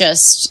not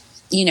just,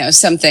 you know,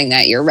 something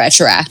that you're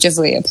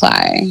retroactively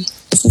applying.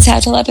 This is how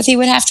telepathy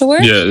would have to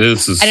work? Yeah,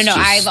 this is. I don't know.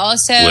 I've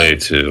also. Way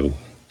too.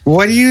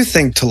 What do you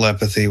think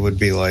telepathy would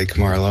be like,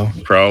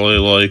 Marlo? Probably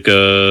like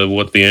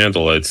what the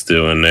Andalites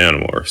do in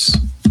Animorphs.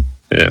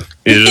 Yeah,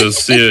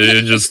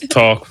 you just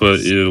talk, but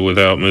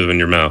without moving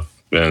your mouth,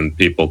 and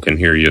people can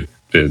hear you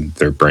in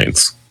their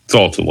brains. It's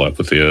all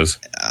telepathy is.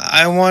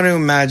 I want to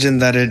imagine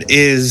that it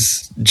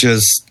is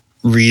just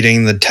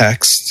reading the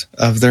text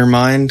of their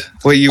mind.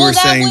 What you were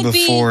saying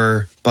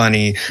before,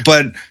 Bunny,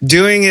 but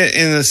doing it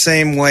in the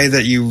same way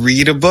that you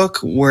read a book,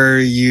 where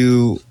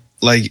you.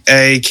 Like,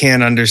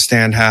 can't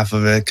understand half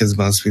of it because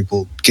most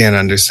people can't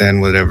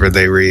understand whatever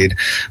they read,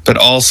 but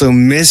also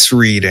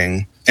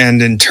misreading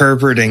and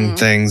interpreting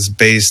things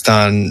based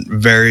on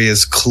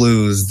various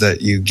clues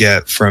that you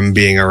get from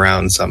being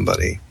around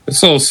somebody.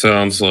 This all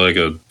sounds like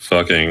a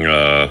fucking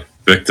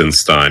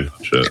Wittgenstein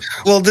shit.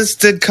 Well, this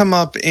did come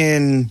up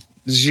in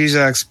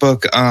Zizek's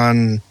book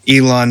on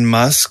Elon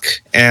Musk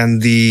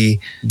and the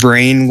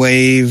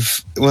brainwave.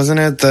 Wasn't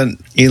it that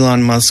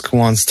Elon Musk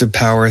wants to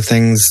power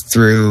things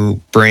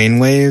through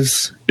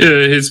brainwaves?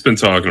 Yeah, he's been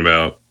talking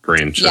about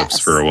brain chips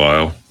for a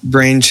while.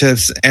 Brain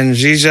chips. And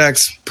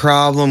Zizek's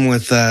problem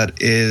with that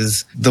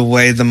is the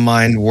way the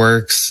mind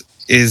works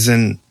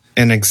isn't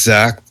an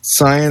exact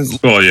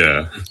science. Well,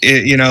 yeah.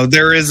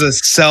 There is a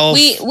self.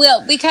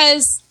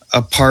 Because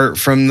apart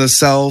from the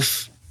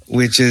self,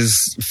 which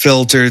is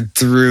filtered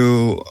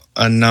through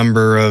a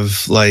number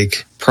of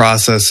like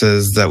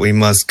processes that we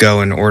must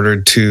go in order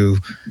to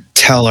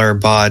tell our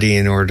body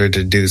in order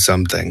to do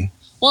something.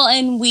 Well,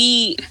 and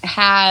we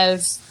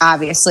have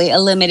obviously a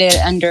limited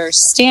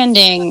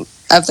understanding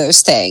of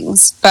those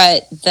things,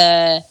 but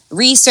the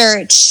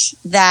research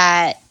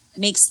that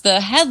makes the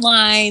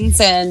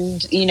headlines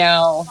and, you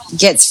know,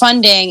 gets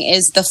funding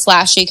is the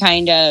flashy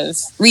kind of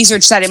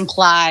research that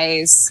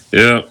implies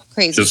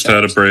crazy just shit.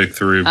 Had a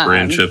breakthrough.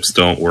 Brain chips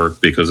don't work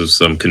because of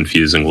some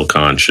confusing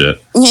Lacan shit.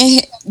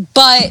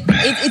 But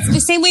it's the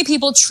same way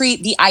people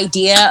treat the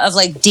idea of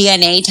like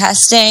DNA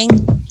testing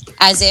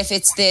as if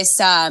it's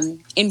this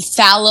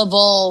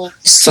infallible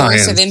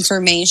source of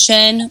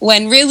information,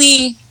 when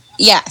really...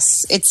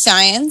 Yes, it's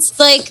science.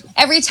 Like,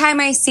 every time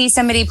I see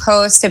somebody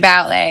post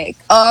about, like,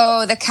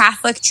 oh, the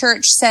Catholic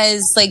Church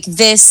says, like,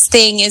 this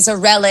thing is a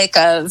relic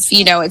of,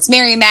 you know, it's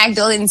Mary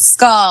Magdalene's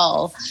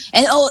skull.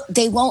 And, oh,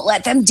 they won't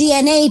let them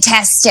DNA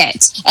test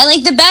it. And,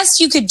 like, the best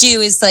you could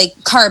do is, like,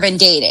 carbon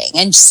dating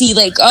and see,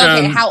 like,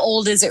 okay, how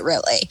old is it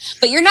really?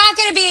 But you're not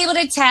going to be able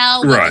to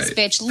tell what this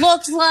bitch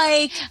looked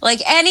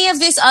like any of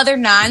this other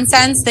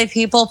nonsense that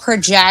people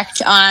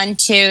project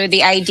onto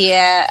the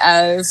idea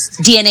of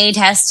DNA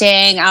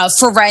testing,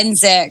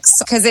 forensics,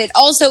 because it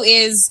also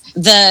is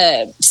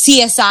the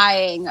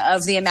CSIing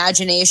of the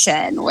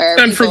imagination. Where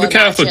and from the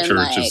Catholic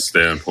Church's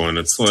standpoint,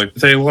 it's like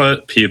they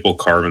let people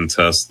carbon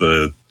test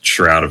the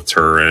Shroud of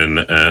Turin,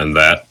 and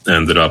that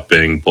ended up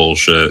being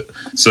bullshit.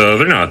 So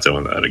they're not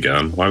doing that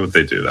again. Why would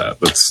they do that?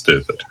 That's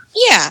stupid.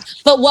 Yeah,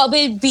 but what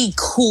would be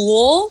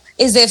cool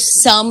is if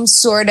some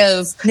sort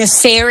of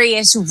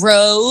nefarious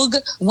rogue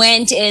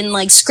went and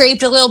like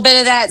scraped a little bit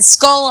of that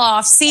skull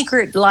off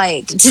secret,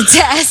 like to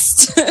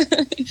test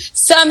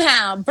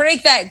somehow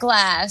break that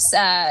glass.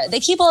 They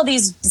keep all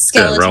these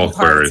skeleton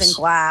parts in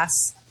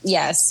glass.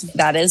 Yes,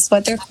 that is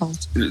what they're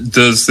called.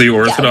 Does the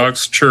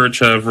Orthodox Church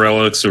have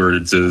relics, or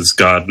does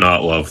God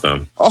not love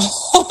them?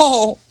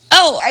 Oh,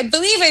 I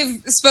believe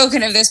I've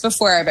spoken of this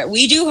before, but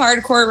we do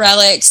hardcore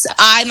relics.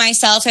 I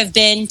myself have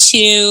been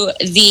to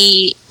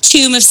the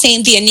tomb of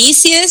Saint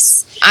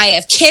Dionysius. I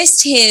have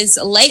kissed his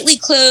lightly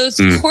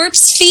clothed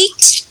corpse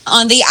feet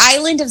on the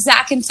island of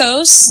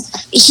Zakynthos.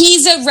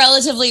 He's a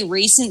relatively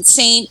recent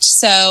saint,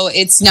 so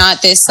it's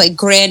not this like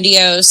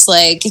grandiose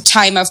like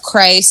time of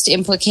Christ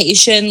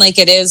implication like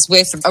it is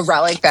with a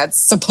relic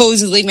that's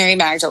supposedly Mary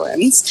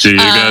Magdalene's. Do you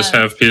guys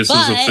have pieces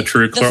of the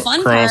true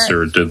cross,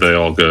 or did they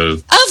all go?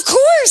 Of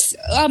course.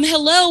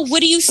 Hello.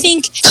 What do you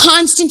think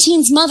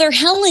Constantine's mother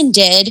Helen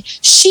did?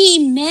 She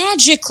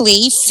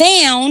magically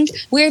found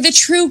where the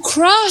true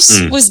cross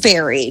was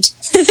buried.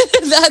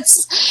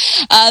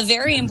 That's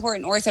very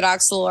important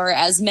Orthodox lore,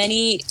 as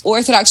many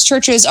Orthodox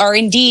churches are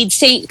indeed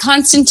Saint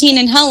Constantine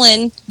and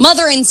Helen,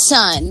 mother and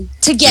son,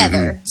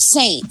 together,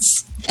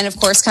 saints. And of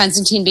course,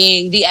 Constantine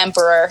being the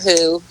emperor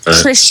who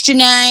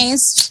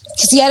Christianized,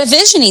 because he had a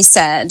vision, he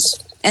said.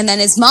 And then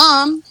his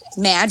mom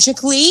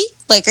magically,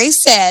 like I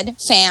said,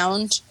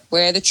 found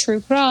where the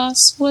true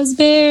cross was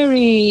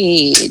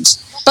buried.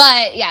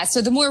 But yeah,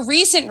 so the more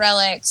recent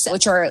relics,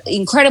 which are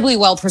incredibly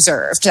well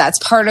preserved, that's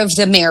part of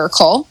the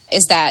miracle,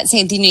 is that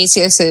St.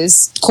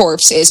 Dionysius's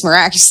corpse is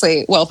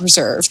miraculously well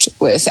preserved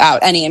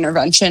without any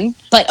intervention.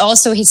 But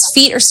also his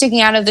feet are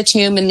sticking out of the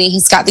tomb, and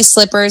he's got these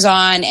slippers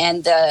on,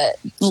 and the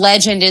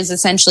legend is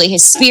essentially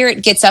his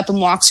spirit gets up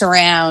and walks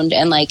around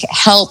and like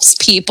helps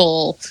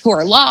people who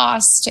are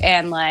lost,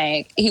 and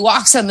like he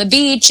walks on the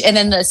beach, and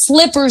then the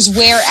slippers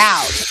wear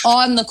out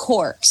on the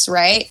corpse,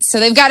 right? So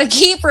they've got to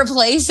keep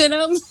replacing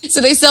them. So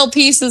they sell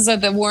pieces of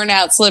the worn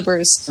out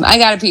slippers. I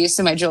got a piece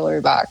in my jewelry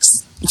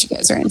box, if you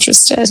guys are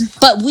interested.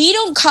 But we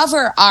don't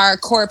cover our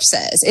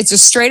corpses. It's a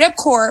straight up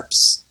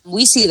corpse.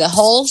 We see the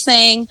whole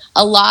thing.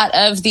 A lot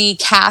of the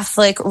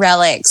Catholic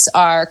relics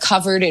are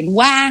covered in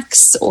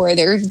wax, or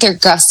they're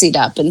gussied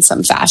up in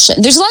some fashion.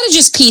 There's a lot of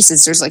just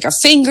pieces. There's like a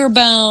finger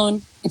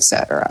bone,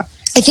 etc.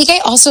 I think I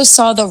also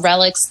saw the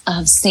relics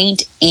of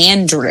Saint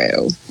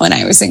Andrew when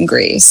I was in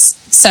Greece.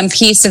 Some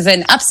piece of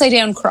an upside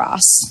down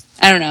cross.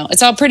 I don't know.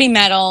 It's all pretty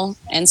metal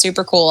and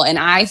super cool. And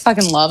I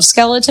fucking love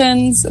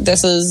skeletons.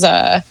 This is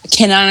a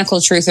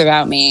canonical truth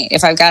about me.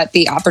 If I've got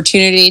the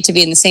opportunity to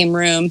be in the same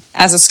room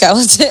as a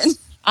skeleton,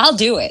 I'll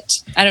do it.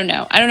 I don't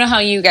know. I don't know how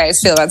you guys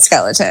feel about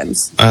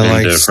skeletons. I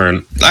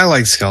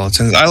like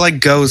skeletons. I like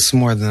ghosts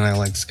more than I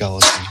like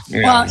skeletons.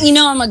 Yeah. Well, you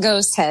know, I'm a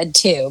ghost head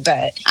too,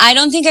 but I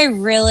don't think I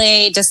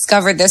really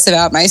discovered this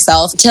about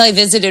myself until I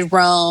visited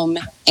Rome,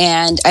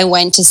 and I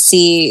went to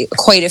see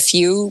quite a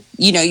few.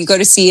 You know, you go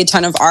to see a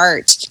ton of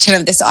art. A ton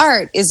of this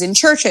art is in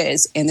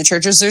churches. In the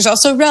churches, there's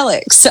also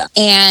relics.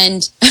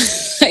 And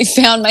I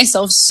found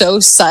myself so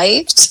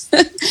psyched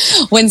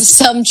when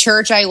some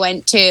church I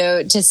went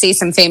to see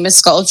some famous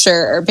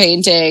sculpture or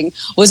painting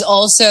was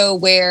also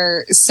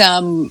where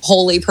some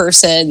holy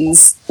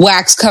person's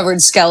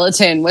wax-covered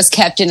skeleton was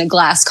kept in a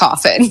glass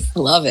coffin.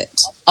 Love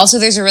it. Also,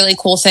 there's a really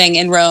cool thing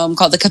in Rome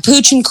called the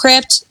Capuchin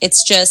Crypt.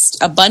 It's just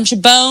a bunch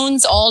of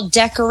bones all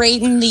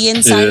decorating the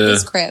inside of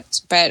this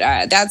crypt. But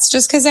that's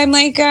just because I'm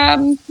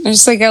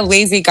just like a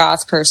lazy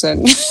goth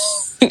person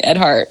at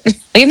heart. Like,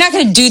 I'm not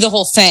going to do the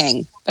whole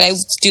thing, but I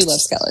do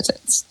love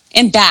skeletons.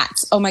 And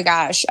bats. Oh my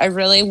gosh. I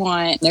really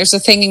want... There's a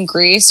thing in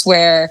Greece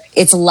where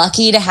it's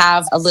lucky to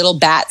have a little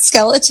bat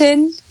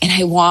skeleton, and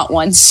I want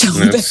one so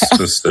bad.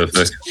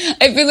 Specific.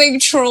 I've been like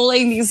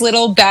trolling these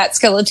little bat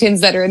skeletons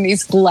that are in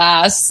these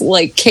glass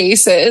like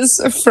cases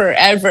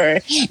forever.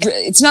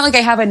 It's not like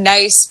I have a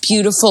nice,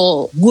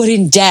 beautiful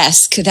wooden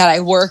desk that I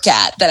work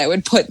at that I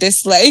would put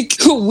this like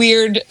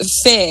weird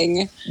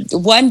thing.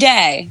 One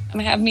day, I'm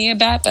gonna have me a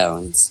bat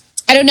bones.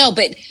 I don't know,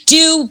 but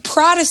do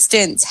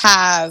Protestants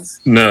have...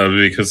 No,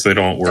 because they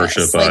don't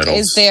worship idols.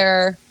 Is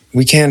there...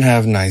 We can't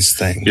have nice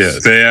things. Yeah,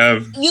 they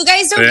have... You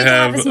guys don't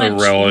have as much a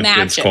relic.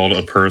 magic. It's called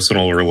a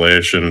personal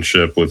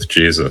relationship with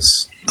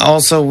Jesus.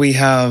 Also, we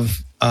have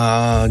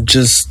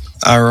just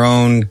our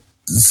own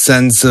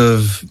sense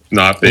of...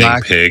 Not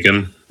being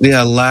pagan.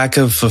 Yeah, lack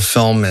of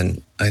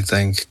fulfillment, I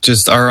think.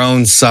 Just our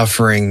own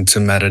suffering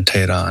to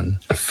meditate on.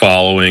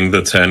 Following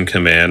the 10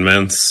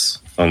 Commandments...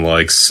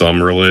 Unlike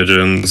some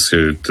religions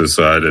who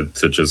decided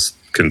to just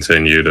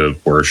continue to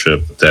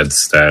worship dead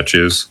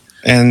statues.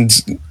 And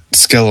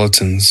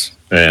skeletons.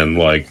 And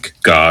like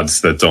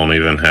gods that don't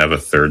even have a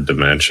third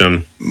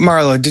dimension.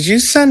 Marlo, did you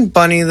send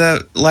Bunny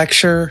that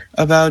lecture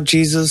about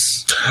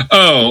Jesus?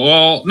 Oh,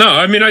 well, no,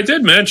 I mean, I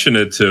did mention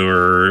it to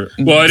her.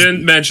 Well, I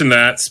didn't mention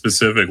that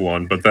specific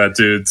one, but that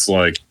dude's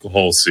like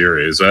whole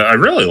series. I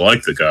really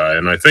like the guy,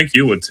 and I think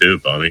you would too,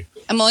 Bunny.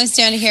 I'm always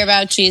down to hear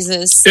about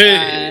Jesus.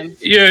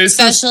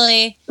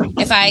 Especially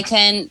if I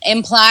can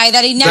imply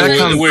that he never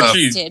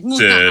existed. Which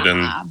he did,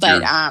 and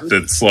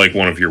that's like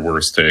one of your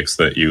worst takes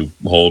that you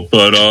hold.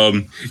 But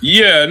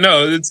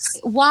it's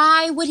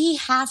why would he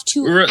have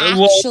to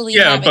actually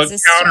have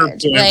existed?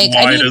 Counterpoint,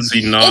 why does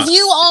he not? If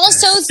you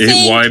also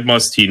think, why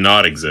must he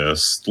not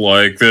exist?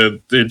 Like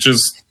it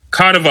just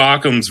kind of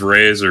Occam's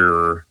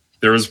razor.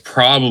 There was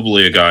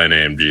probably a guy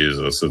named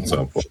Jesus at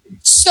some point.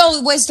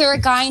 So, was there a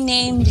guy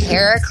named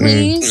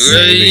Heracles?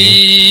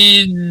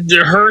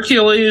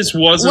 Hercules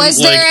wasn't. Was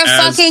there a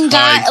fucking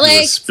guy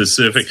like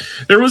specific?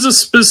 There was a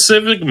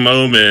specific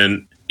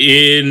moment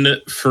in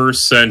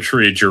first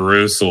century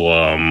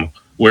Jerusalem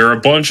where a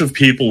bunch of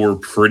people were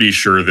pretty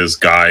sure this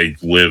guy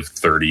lived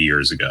 30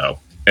 years ago,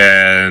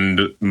 and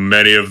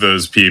many of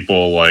those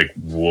people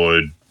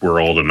were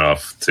old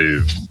enough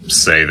to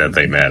say that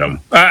they met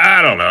him.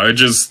 I don't know. It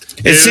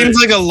seems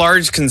like a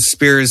large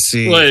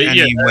conspiracy.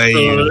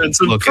 It's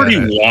a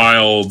pretty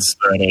wild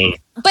set of.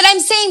 But I'm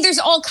saying there's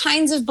all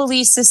kinds of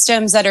belief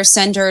systems that are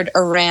centered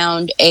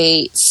around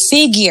a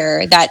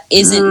figure that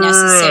isn't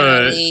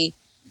necessarily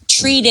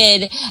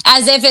treated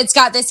as if it's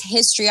got this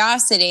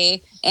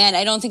historicity. And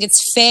I don't think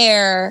it's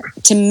fair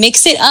to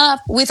mix it up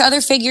with other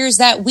figures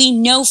that we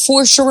know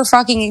for sure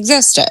fucking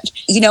existed.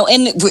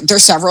 And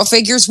there's several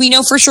figures we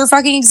know for sure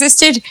fucking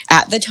existed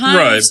at the time.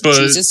 Right, but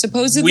Jesus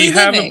supposedly we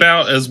have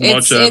about as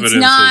much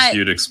evidence as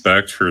you'd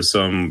expect for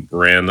some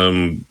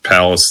random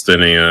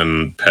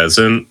Palestinian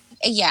peasant.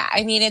 Yeah,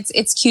 I mean,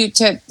 it's cute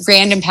to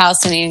random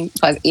Palestinian,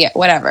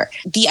 whatever.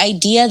 The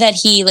idea that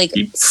he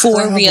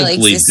for real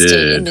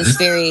existed in this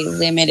very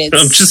limited.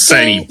 I'm just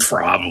saying he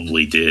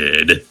probably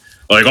did.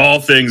 Like, all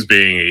things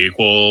being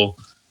equal,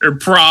 there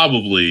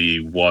probably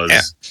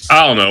was,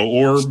 I don't know,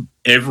 or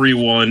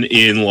everyone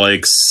in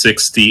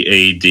 60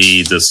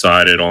 AD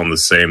decided on the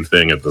same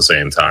thing at the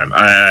same time.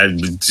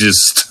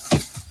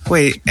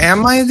 Wait,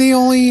 am I the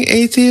only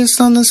atheist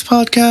on this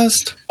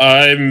podcast?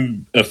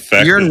 I'm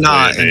effectively You're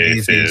not an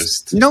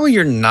atheist. No,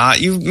 you're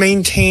not. You've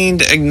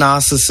maintained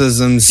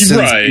agnosticism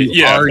since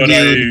you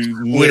argued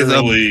with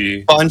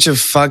a bunch of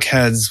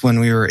fuckheads when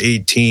we were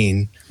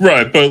 18.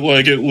 Right, but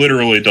it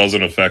literally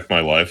doesn't affect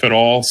my life at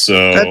all.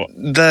 So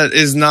that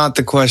is not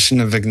the question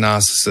of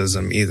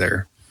agnosticism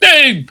either.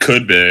 It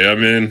could be. I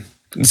mean,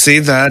 see,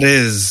 that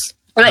is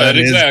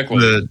exactly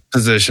the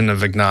position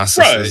of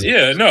agnosticism. Right?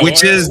 Yeah, no,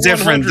 which is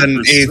different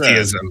than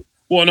atheism.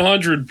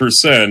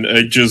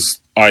 100%.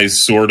 I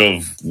sort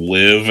of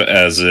live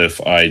as if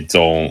I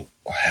don't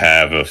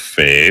have a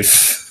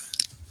faith.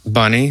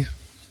 Bunny?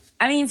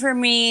 I mean, for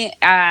me,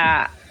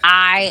 I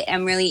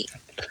am really.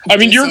 I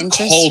mean, you're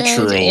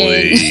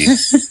culturally.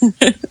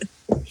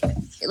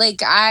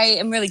 I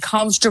am really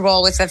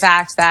comfortable with the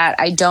fact that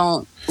I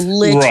don't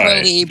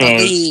literally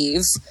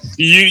believe.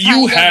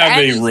 You have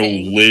a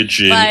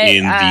religion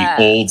in the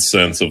old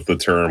sense of the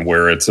term,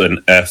 where it's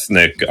an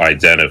ethnic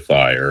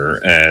identifier,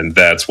 and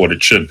that's what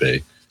it should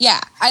be. Yeah,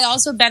 I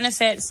also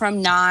benefit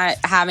from not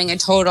having a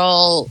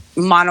total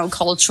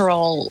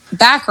monocultural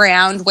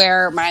background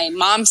where my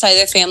mom's side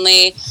of the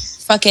family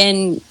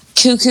fucking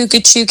cuckoo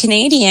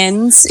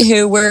Canadians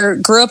who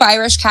grew up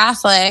Irish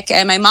Catholic,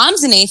 and my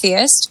mom's an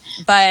atheist,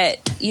 but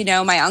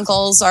my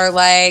uncles are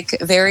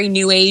very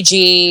new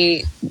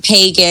agey,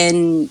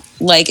 pagan,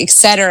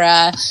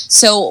 etc.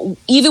 So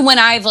even when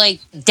I've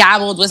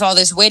dabbled with all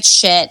this witch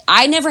shit,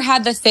 I never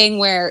had the thing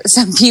where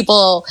some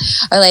people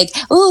are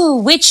ooh,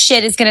 witch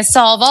shit is going to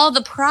solve all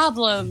the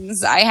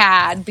problems I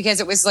had, because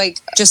it was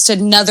just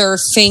another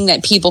thing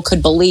that people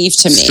could believe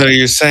to me. So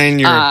you're saying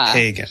you're a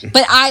pagan.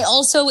 But I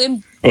also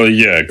am. Well,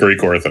 yeah,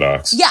 Greek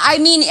Orthodox. Yeah, I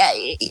mean,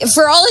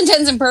 for all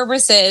intents and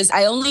purposes,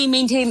 I only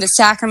maintain the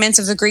sacraments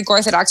of the Greek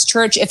Orthodox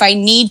Church if I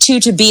need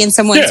to be in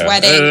someone's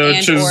wedding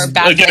or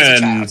baptize a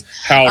child.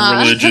 How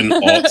religion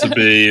ought to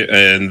be,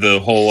 and the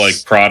whole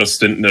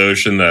Protestant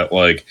notion that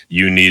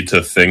you need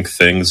to think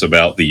things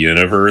about the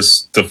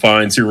universe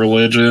defines your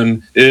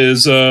religion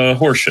is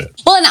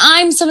horseshit. Well, and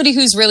I'm somebody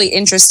who's really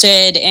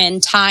interested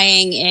in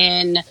tying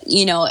in,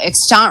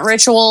 extant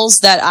rituals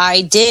that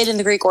I did in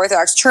the Greek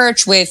Orthodox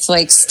Church with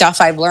stuff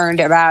I've learned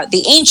about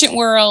the ancient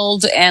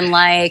world, and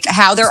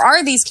how there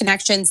are these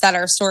connections that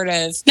are sort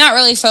of not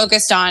really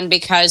focused on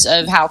because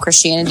of how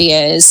Christianity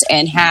is,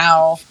 and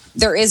how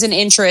there is an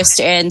interest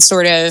in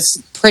sort of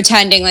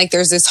pretending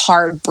there's this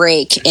hard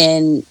break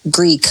in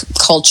Greek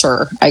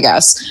culture, I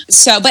guess.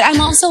 So, but I'm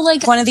also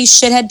one of these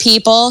shithead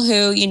people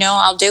who,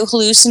 I'll do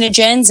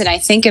hallucinogens, and I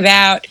think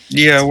about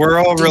we're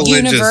all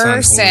religious on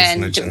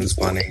hallucinogens,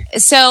 Bunny.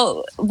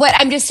 So, what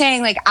I'm just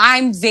saying,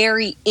 I'm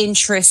very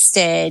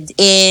interested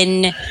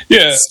in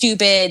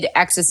stupid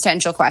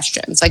existential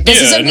questions.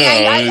 This is something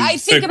I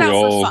think about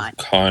for fun.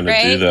 Kind of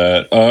do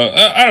that.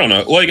 I don't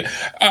know.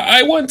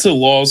 I went to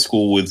law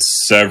school with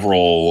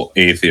several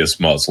atheist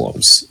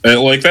Muslims.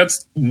 Like,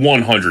 that's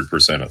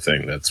 100% a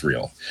thing that's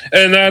real.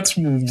 And that's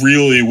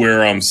really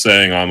where I'm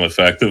saying I'm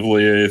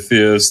effectively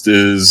atheist,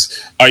 is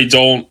I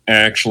don't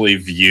actually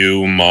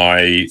view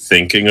my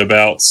thinking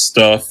about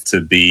stuff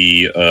to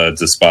be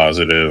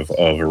dispositive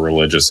of a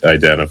religious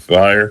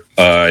identifier.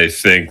 I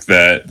think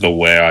that the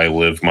way I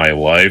live my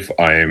life,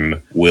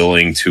 I'm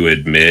willing to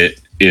admit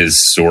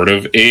is sort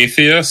of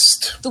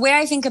atheist. The way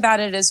I think about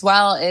it as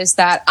well is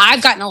that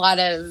I've gotten a lot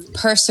of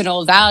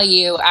personal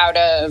value out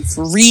of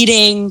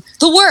reading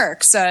the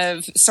works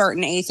of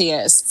certain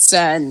atheists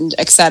and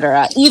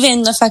etc.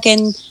 Even the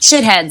fucking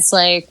shitheads.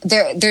 Like,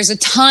 there's a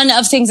ton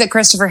of things that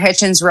Christopher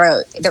Hitchens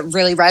wrote that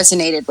really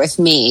resonated with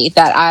me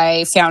that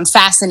I found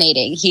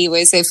fascinating. He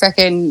was a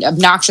fucking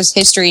obnoxious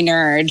history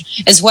nerd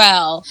as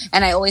well,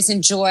 and I always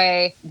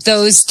enjoy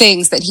those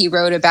things that he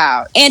wrote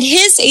about. And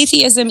his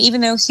atheism,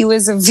 even though he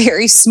was a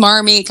very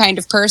smarmy kind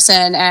of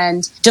person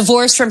and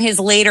divorced from his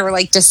later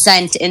like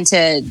descent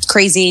into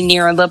crazy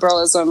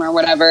neoliberalism or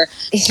whatever,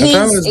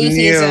 his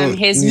atheism,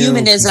 his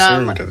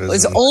humanism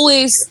was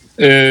always...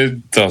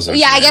 It doesn't.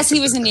 Yeah, I guess he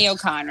was a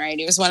neocon, right?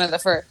 He was one of the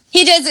first.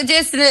 He does it.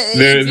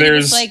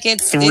 There's like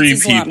three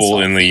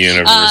people in the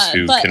universe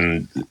who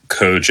can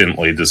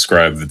cogently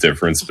describe the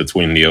difference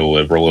between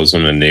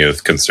neoliberalism and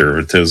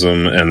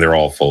neoconservatism, and they're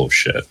all full of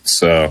shit.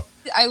 So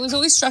I was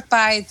always struck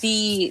by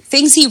the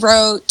things he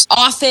wrote,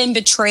 often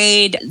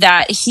betrayed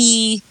that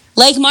he,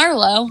 like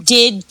Marlowe,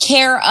 did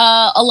care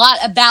a lot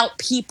about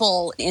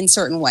people in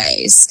certain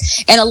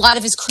ways. And a lot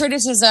of his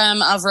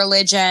criticism of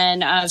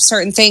religion, of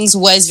certain things,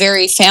 was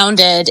very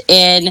founded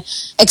in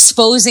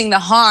exposing the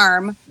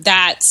harm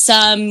that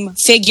some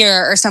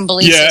figure or some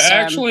belief system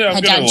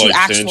had done to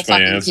actual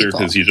fucking people.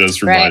 Because you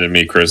just reminded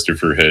me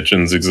Christopher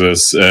Hitchens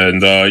exists.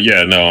 And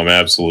I'm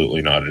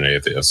absolutely not an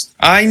atheist.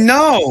 I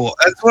know.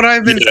 That's what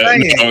I've been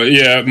saying.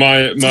 No,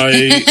 my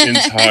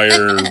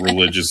entire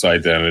religious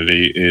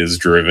identity is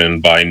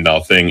driven by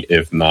nothing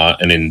if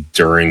not an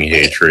enduring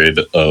hatred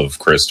of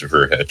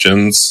Christopher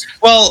Hitchens.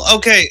 Well,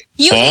 okay.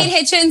 You hate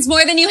Hitchens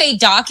more than you hate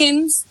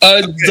Dawkins?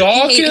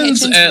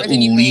 Dawkins at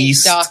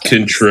least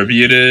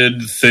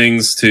contributed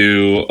things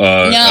to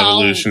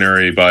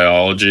evolutionary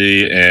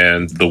biology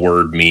and the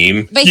word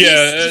meme. But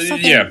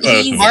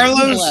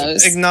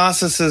Marlowe's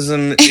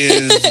agnosticism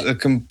is a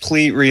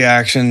complete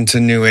reaction to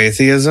new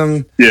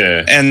atheism.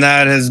 Yeah. And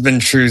that has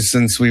been true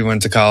since we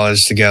went to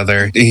college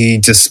together. He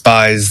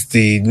despised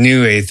the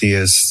new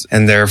atheists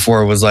and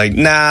therefore was like,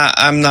 nah,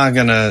 I'm not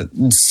going to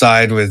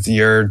side with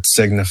your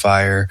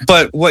signifier.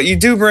 But what you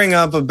do bring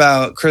up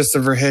about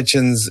Christopher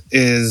Hitchens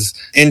is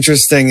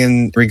interesting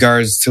in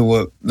regards to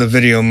what the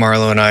video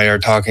Marlo and I are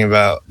talking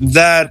about.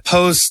 That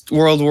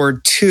post-World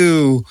War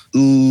II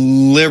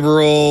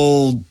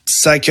liberal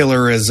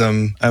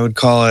secularism, I would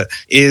call it,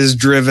 is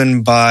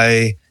driven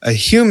by a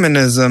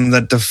humanism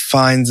that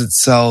defines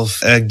itself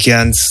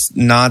against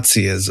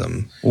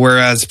Nazism.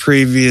 Whereas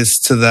previous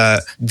to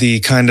that,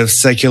 the kind of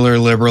secular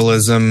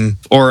liberalism,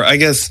 or I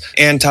guess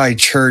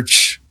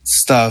anti-church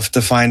stuff,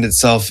 defined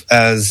itself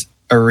as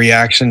a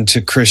reaction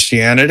to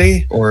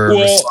Christianity or a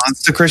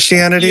response to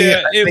Christianity.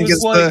 Yeah, it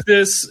was like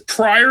this.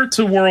 Prior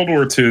to World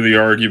War II, the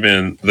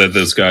argument that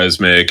this guy's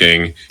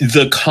making,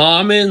 the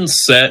common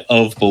set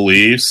of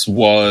beliefs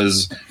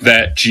was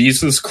that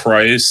Jesus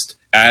Christ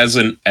as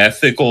an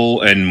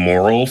ethical and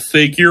moral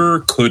figure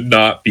could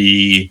not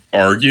be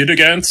argued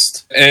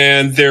against.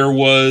 And there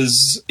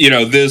was,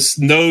 this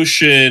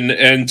notion,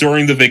 and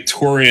during the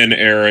Victorian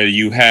era,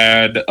 you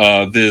had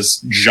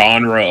this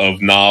genre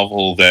of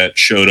novel that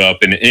showed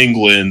up in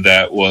England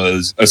that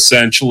was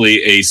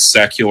essentially a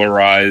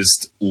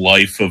secularized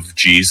life of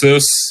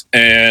Jesus.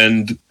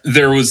 And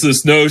there was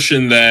this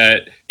notion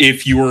that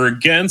if you were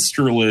against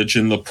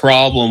religion, the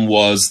problem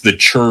was the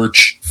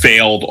church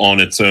failed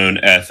on its own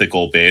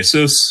ethical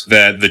basis,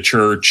 that the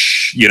church,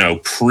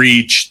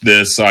 preached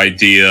this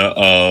idea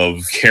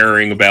of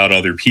caring about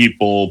other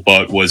people,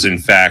 but was in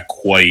fact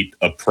quite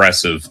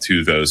oppressive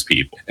to those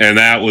people. And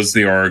that was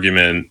the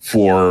argument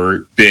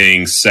for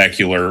being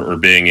secular or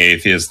being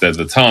atheist at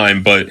the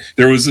time. But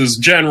there was this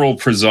general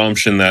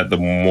presumption that the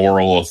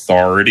moral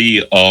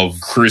authority of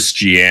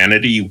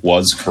Christianity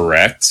was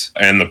correct.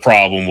 And the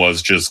problem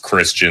was just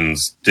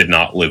Christians did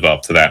not live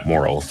up to that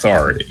moral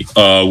authority.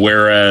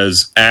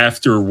 Whereas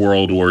after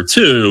World War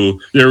II,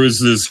 there was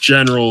this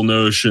general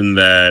notion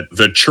that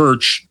the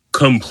church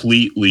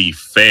completely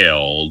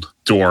failed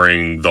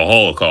during the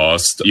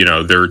Holocaust.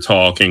 They're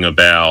talking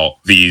about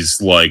these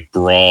like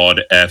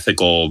broad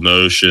ethical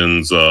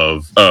notions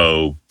of,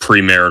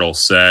 premarital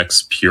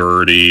sex,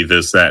 purity,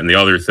 this, that, and the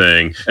other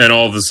thing. And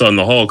all of a sudden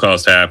the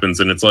Holocaust happens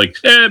and it's like,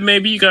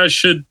 maybe you guys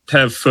should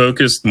have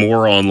focused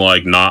more on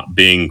like not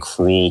being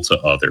cruel to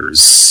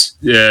others.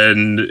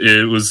 And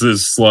it was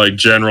this like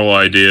general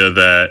idea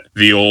that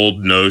the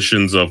old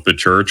notions of the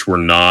church were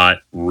not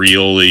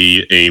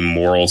really a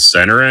moral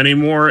center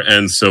anymore.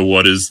 And so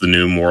what is the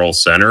new moral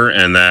center?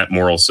 And that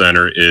moral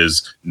center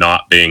is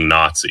not being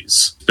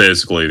Nazis.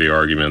 Basically the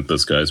argument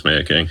this guy's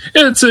making.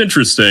 It's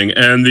interesting.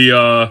 And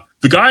the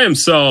The guy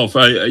himself,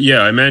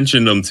 I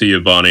mentioned him to you,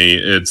 Bunny.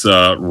 It's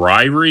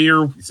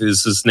Ryrie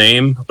is his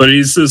name, but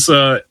he's this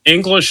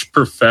English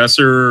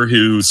professor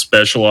who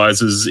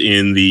specializes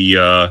in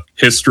the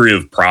history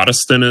of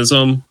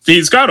Protestantism.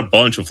 He's got a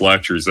bunch of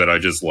lectures that I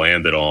just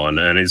landed on,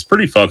 and he's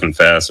pretty fucking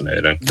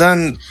fascinating.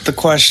 Then the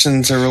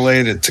questions are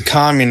related to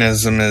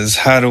communism is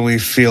how do we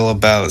feel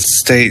about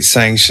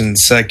state-sanctioned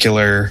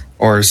secular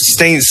or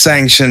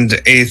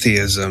state-sanctioned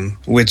atheism,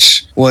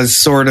 which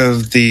was sort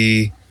of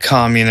the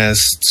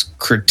communist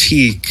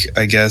critique,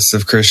 I guess,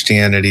 of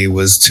Christianity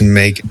was to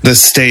make the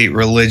state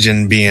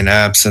religion be an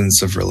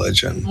absence of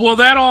religion. Well,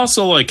 that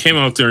also came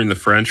out during the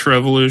French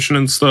Revolution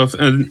and stuff.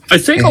 And I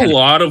think a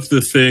lot of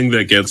the thing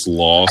that gets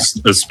lost,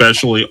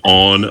 especially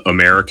on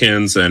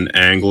Americans and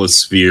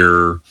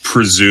Anglosphere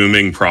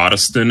presuming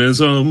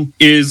Protestantism,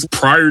 is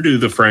prior to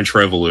the French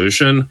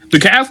Revolution, the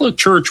Catholic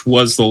Church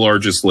was the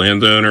largest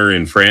landowner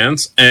in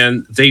France,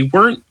 and they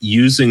weren't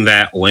using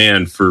that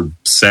land for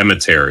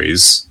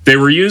cemeteries. They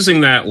were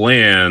using that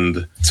land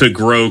to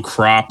grow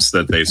crops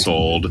that they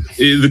sold.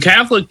 The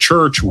Catholic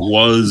Church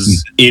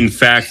was, in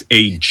fact,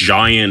 a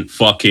giant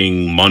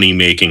fucking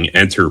money-making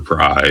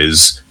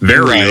enterprise,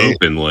 very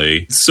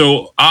openly.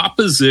 So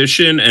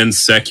opposition and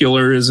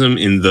secularism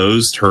in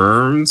those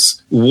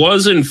terms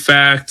was, in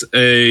fact,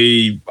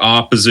 a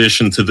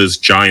opposition to this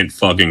giant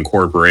fucking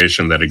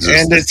corporation that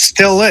exists. And it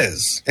still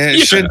is. And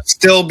it should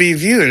still be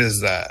viewed as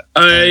that.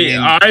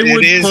 I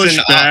would push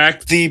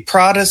back. The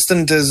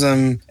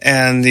Protestantism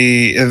and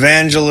the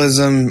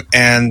evangelism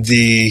and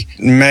the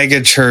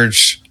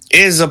megachurch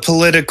is a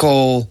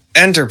political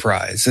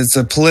enterprise. It's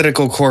a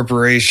political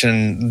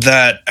corporation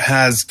that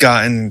has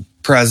gotten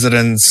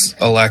presidents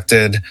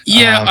elected.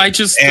 Yeah, I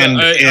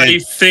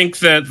think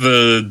that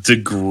the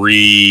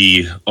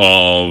degree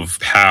of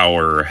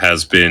power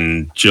has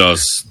been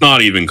just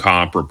not even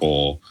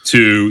comparable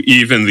to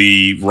even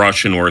the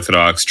Russian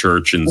Orthodox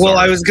Church. Well,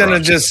 I was going to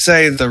just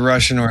say the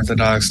Russian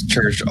Orthodox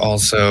Church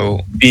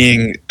also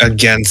being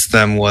against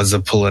them was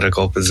a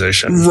political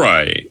position.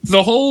 Right.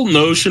 The whole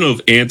notion of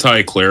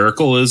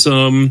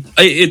anti-clericalism,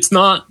 it's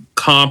not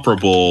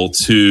comparable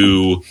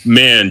to,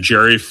 man,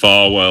 Jerry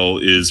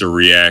Falwell is a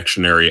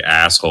reactionary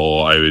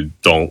asshole. I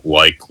don't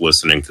like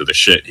listening to the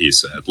shit he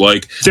said.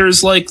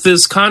 There's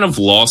this kind of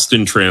lost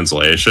in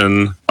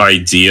translation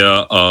idea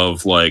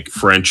of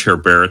French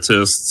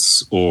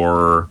Herbertists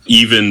or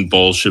even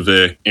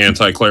Bolshevik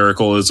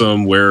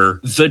anti-clericalism, where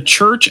the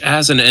church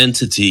as an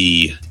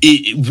entity,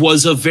 it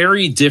was a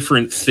very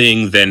different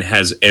thing than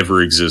has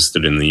ever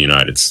existed in the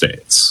United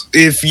States.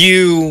 If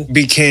you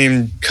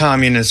became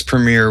communist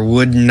premier,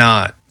 would not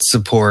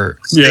support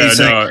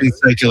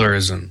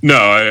secularism. No,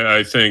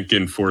 I think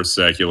enforced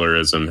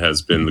secularism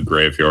has been the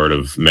graveyard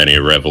of many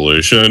a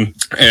revolution.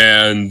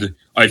 And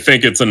I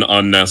think it's an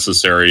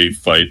unnecessary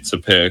fight to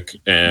pick.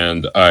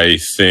 And I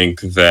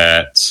think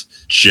that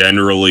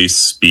generally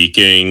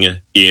speaking,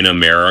 in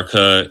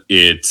America,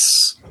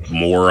 it's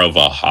more of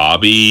a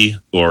hobby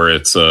or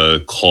it's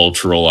a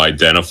cultural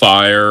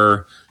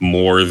identifier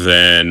more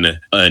than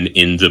an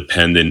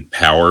independent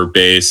power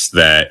base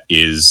that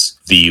is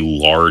the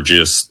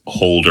largest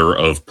holder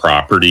of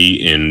property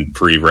in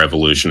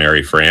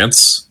pre-revolutionary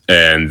France,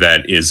 and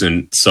that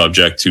isn't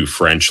subject to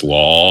French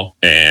law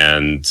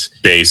and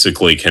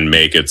basically can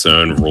make its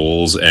own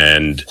rules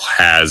and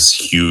has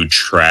huge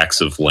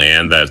tracts of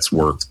land that's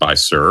worked by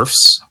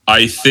serfs.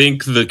 I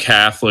think the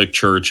Catholic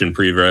Church in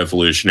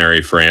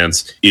pre-revolutionary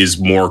France is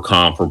more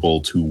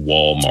comparable to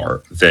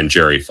Walmart than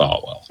Jerry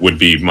Falwell, would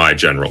be my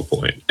general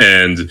point.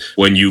 And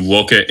when you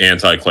look at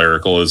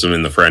anti-clericalism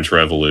in the French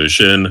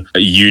Revolution,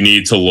 you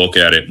need to look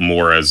at it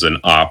more as an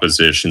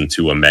opposition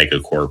to a mega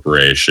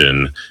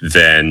corporation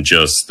than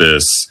just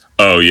this,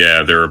 oh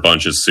yeah, there are a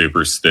bunch of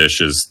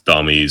superstitious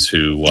dummies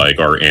who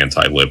are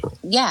anti-liberal.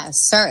 Yes,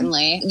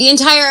 certainly. The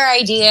entire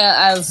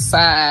idea of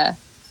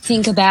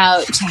think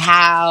about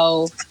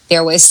how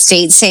there was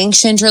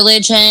state-sanctioned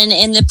religion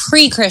in the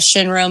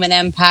pre-Christian Roman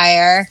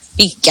Empire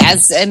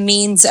as a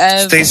means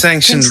of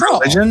state-sanctioned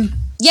religion?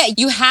 Yeah,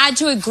 you had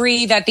to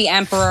agree that the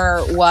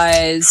emperor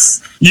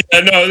was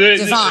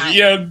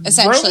divine,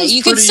 essentially.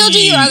 You could still do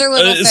your other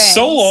little things.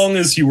 So long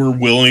as you were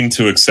willing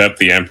to accept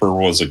the emperor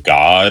was a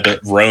god,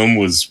 Rome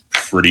was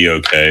pretty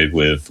okay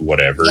with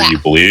whatever you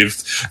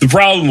believed. The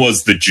problem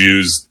was the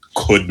Jews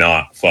could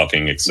not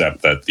fucking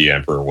accept that the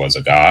emperor was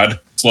a god.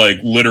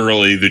 It's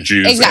literally the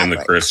Jews and the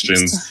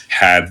Christians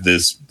had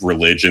this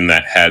religion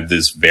that had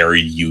this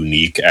very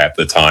unique at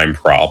the time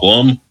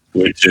problem,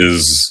 which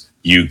is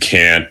you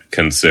can't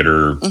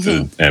consider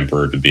the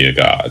emperor to be a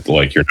god.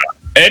 You're not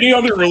any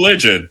other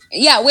religion.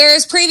 Yeah,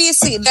 whereas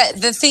previously,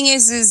 the thing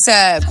is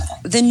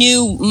the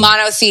new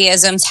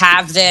monotheisms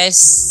have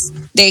this.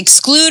 They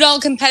exclude all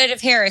competitive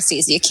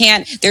heresies. You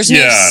can't. There's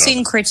no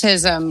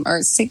syncretism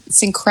or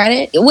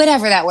syncretic,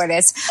 whatever that word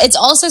is. It's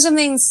also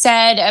something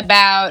said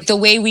about the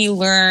way we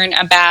learn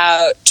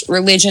about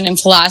religion and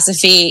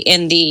philosophy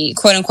in the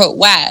quote unquote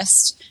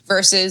West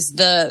versus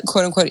the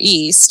quote-unquote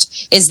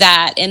East, is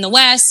that in the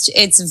West,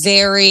 it's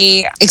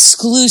very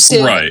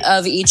exclusive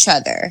of each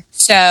other.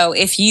 So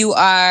if you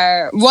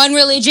are one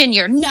religion,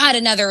 you're not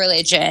another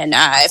religion.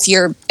 If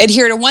you're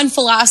adhere to one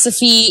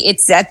philosophy,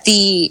 it's at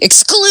the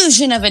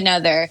exclusion of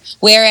another.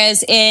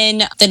 Whereas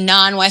in the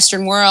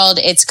non-Western world,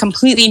 it's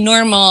completely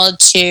normal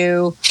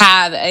to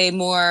have a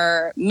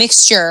more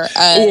mixture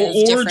of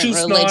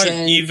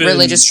different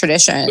religious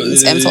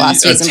traditions and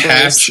philosophies and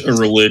beliefs. Attach a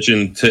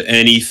religion to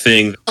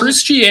anything.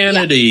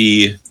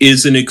 Christianity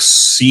is an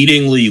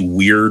exceedingly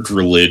weird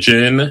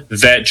religion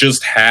that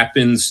just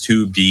happens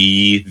to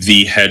be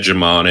the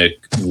hegemonic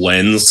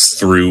lens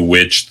through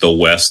which the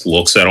West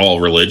looks at all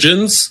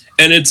religions.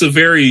 And it's a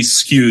very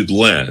skewed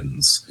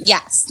lens.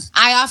 Yes.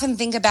 I often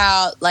think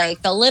about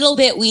like the little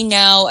bit we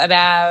know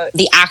about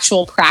the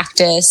actual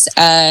practice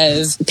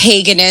of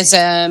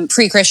paganism,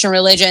 pre-Christian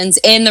religions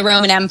in the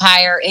Roman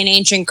Empire, in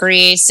ancient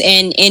Greece,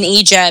 in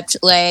Egypt.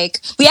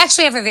 Like we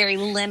actually have a very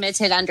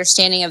limited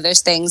understanding of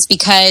those things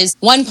because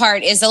one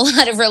part is a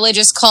lot of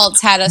religious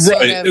cults had a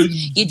sort of,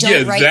 you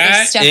don't write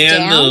this stuff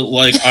down. And the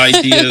like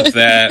idea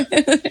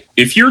that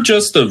if you're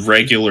just a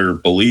regular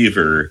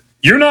believer,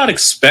 you're not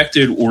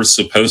expected or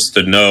supposed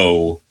to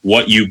know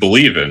what you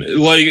believe in.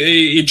 Like,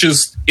 it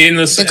just, in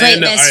this,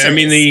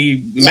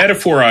 the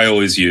metaphor I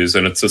always use,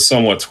 and it's a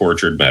somewhat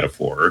tortured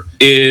metaphor,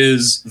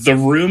 is the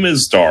room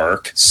is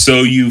dark,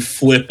 so you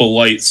flip a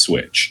light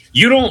switch.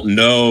 You don't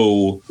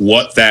know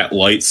what that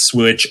light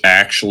switch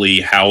actually,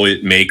 how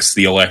it makes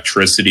the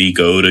electricity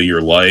go to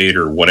your light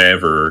or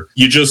whatever.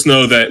 You just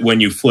know that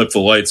when you flip the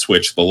light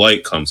switch, the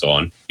light comes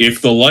on.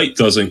 If the light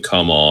doesn't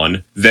come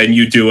on, then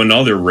you do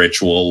another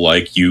ritual,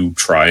 like you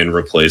try and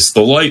replace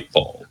the light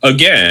bulb.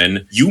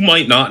 Again, you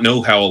might not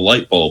know how a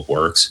light bulb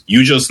works.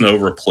 You just know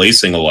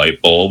replacing a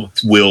light bulb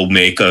will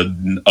make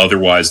an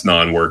otherwise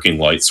non-working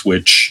light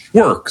switch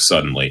work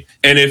suddenly.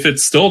 And if it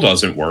still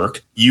doesn't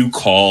work, you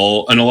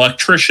call an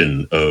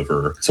electrician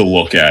over to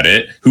look at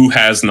it who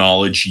has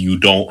knowledge you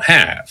don't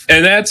have.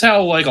 And that's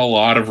how like a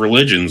lot of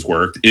religions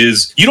work,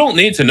 is you don't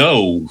need to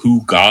know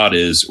who God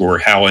is or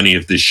how any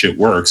of this shit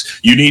works.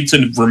 You need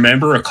to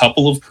remember a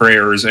couple of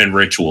prayers and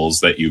rituals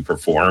that you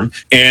perform.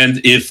 And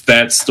if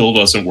that still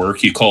doesn't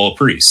work, you call a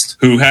priest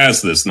who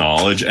has this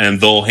knowledge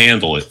and they'll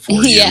handle it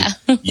for you. Yeah.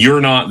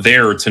 You're not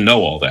there to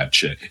know all that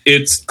shit.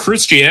 It's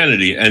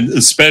Christianity, and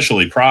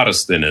especially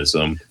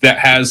Protestantism, that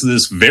has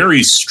this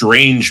very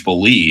strange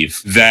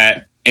belief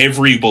that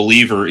every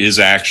believer is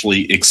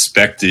actually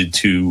expected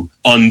to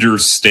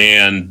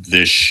understand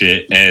this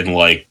shit and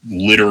like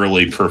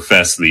literally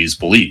profess these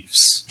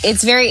beliefs.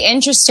 It's very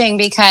interesting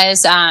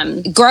because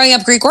growing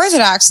up Greek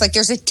Orthodox, like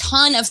there's a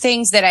ton of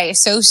things that I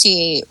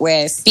associate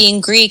with being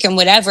Greek and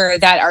whatever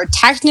that are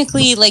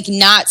technically like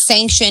not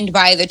sanctioned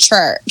by the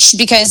church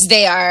because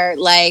they are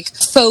like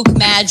folk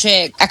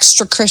magic,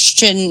 extra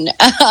Christian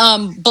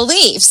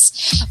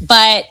beliefs.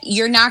 But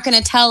you're not going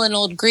to tell an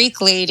old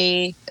Greek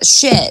lady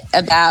shit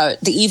about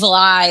the evil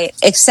eye,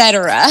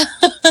 etc.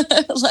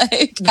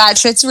 Like that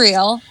shit's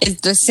real.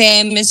 It's the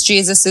same as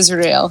Jesus is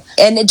real.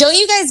 And don't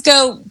you guys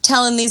go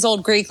telling these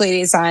old Greek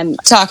ladies I'm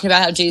talking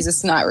about how Jesus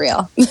is not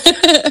real.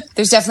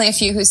 There's definitely a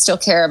few who still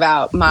care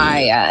about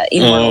my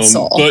immortal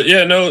soul. But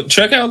yeah, no,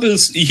 check out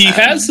this. He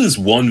has this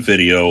one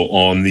video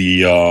on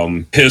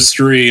the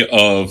history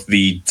of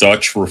the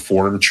Dutch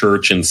Reformed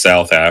Church in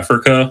South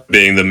Africa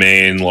being the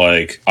main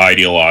like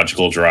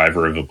ideological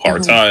driver of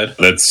apartheid.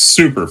 That's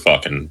super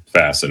fucking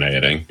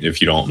fascinating if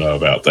you don't know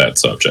about that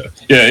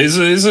subject. Yeah,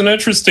 he's an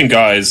interesting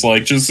guy. He's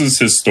like just this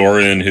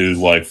historian who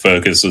like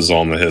focuses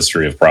on the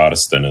history of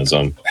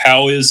Protestantism.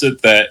 How is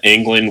it that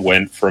England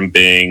went from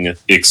being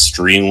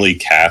extremely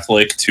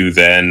Catholic to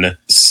then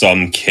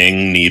some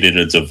king needed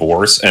a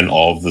divorce and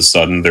all of a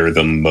sudden they're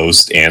the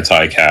most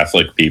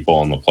anti-Catholic people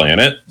on the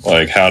planet?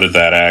 Like, how did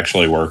that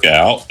actually work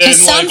out? And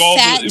like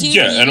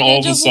all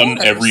of a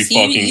sudden every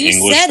fucking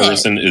English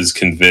person is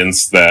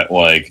convinced that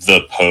like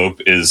the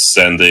Pope is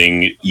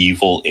sending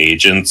evil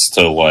agents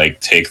to like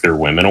take their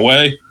women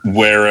away,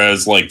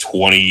 whereas like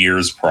 20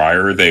 years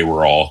prior they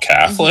were all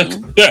Catholic.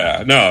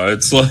 Yeah, no,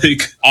 it's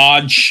like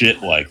odd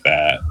shit like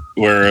that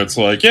where it's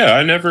like, yeah,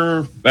 I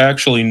never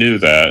actually knew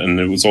that, and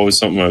it was always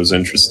something I was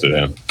interested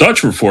in.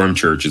 Dutch Reformed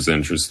Church is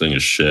interesting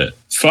as shit.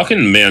 Fucking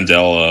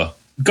Mandela,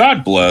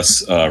 God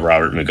bless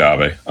Robert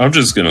Mugabe. I'm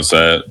just gonna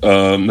say it.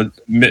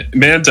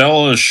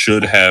 Mandela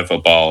should have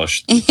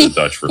abolished the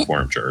Dutch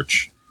Reformed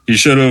Church. He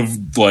should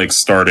have like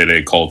started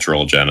a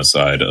cultural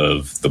genocide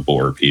of the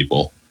Boer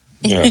people.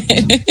 Yeah.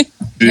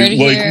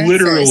 Like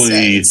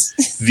literally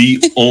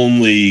the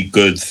only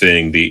good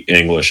thing the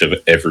English have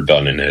ever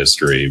done in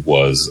history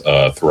was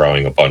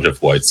throwing a bunch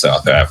of white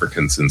South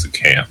Africans into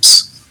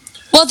camps.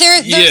 Well,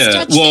 they're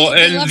Dutch,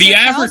 and the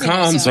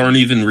Afrikaans aren't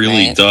even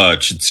really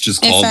Dutch. It's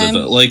just called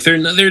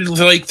they're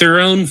like their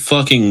own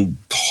fucking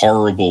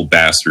horrible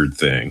bastard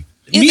thing.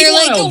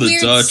 Meanwhile, the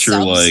Dutch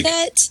are like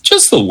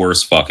just the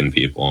worst fucking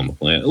people on the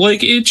planet.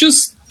 Like it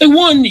just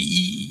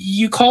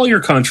you call your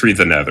country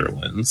the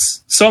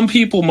Netherlands. Some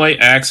people might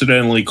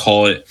accidentally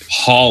call it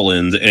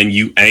Holland, and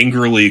you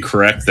angrily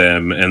correct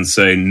them and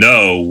say,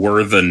 "No,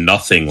 we're the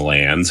nothing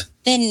land."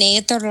 The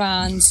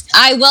Netherlands.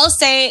 I will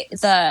say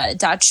the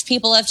Dutch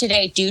people of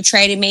today do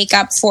try to make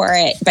up for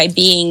it by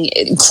being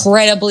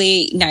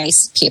incredibly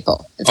nice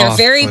people. They're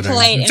very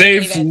polite.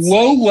 They've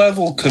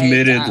low-level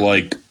committed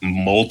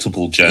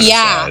multiple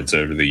genocides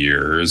over the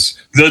years.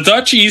 The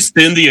Dutch East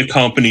India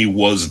Company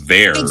was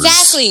theirs.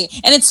 Exactly.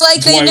 And it's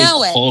like they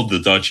know it. Called the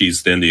Dutch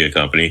East India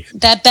Company.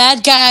 That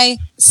bad guy,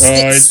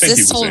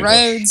 Cecil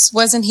Rhodes,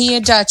 wasn't he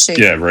a Dutchie?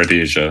 Yeah,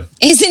 Rhodesia.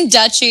 Isn't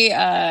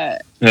Dutchie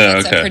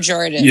it's a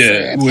pejorative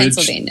for a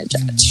Pennsylvania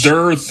Dutch?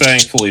 They're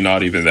thankfully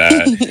not even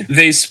that.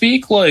 They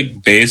speak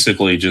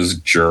basically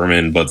just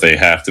German, but they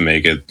have to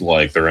make it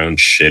their own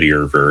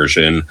shittier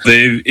version.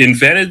 They've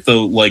invented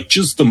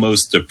just the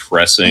most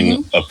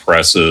depressing,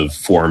 oppressive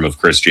form of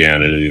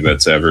Christianity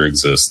that's ever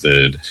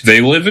existed. They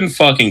live in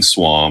fucking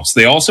swamps.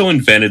 They also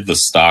invented the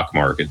stock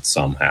market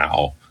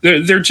somehow.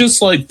 They're just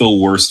the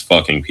worst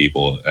fucking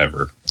people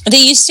ever. They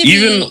used to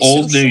even be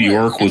old New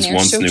York was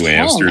once New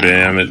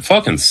Amsterdam. Now. It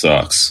fucking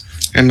sucks.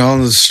 And all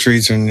the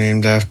streets are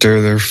named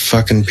after their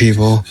fucking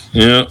people.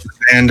 Yeah.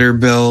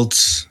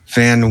 Vanderbilts,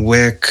 Van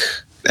Wyck,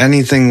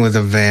 anything with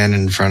a van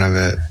in front of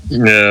it.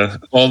 Yeah.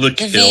 All the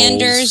kills.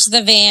 Vanders,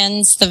 the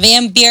Vans, the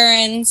Van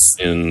Burens.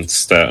 In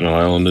Staten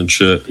Island and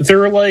shit.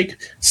 They're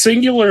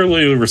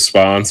singularly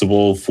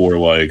responsible for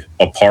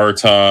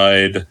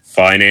apartheid,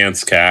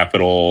 finance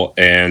capital,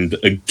 and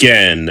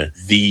again,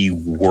 the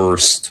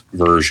worst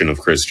version of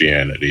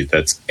Christianity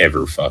that's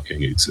ever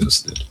fucking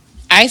existed.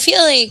 I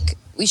feel like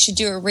we should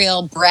do a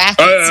real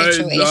bracket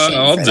situation.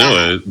 I'll do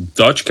it.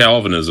 Dutch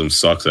Calvinism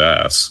sucks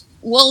ass.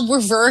 We'll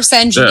reverse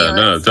engineer.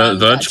 Yeah, no,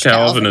 Dutch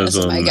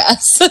Calvinism, I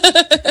guess.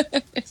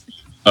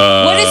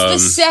 What is the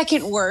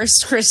second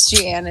worst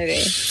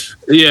Christianity?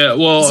 Yeah,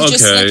 well,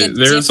 okay.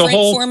 There's a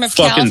whole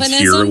fucking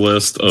tier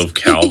list of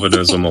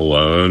Calvinism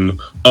alone,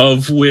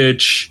 of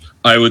which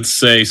I would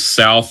say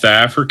South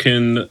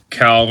African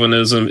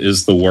Calvinism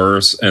is the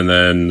worst, and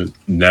then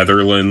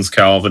Netherlands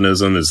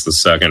Calvinism is the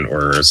second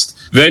worst.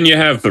 Then you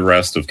have the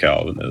rest of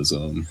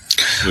Calvinism,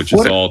 which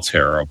is all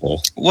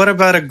terrible. What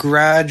about a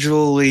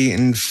gradually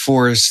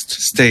enforced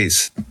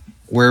states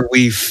where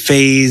we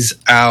phase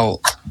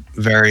out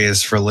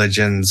various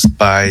religions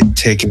by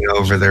taking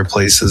over their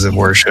places of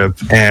worship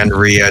and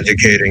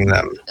re-educating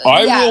them?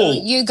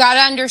 You got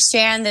to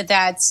understand that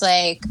that's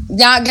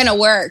not going to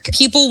work.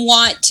 People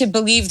want to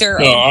believe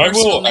their own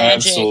personal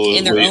magic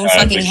in their own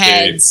fucking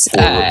heads. For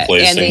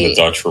replacing the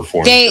Dutch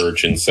Reformed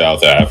Church in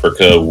South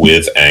Africa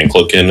with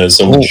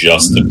Anglicanism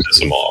just to piss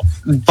them off.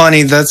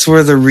 Bunny, that's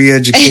where the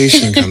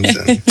re-education comes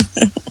in.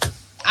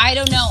 I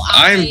don't know.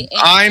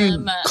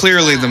 I'm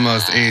clearly the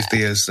most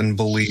atheist and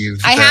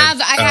believe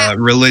that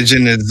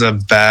religion is a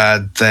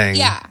bad thing.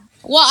 Yeah.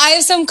 Well, I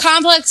have some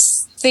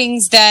complex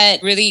things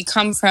that really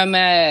come from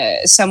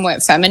a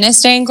somewhat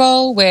feminist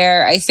angle,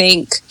 where I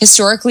think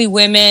historically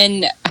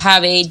women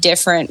have a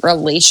different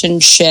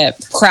relationship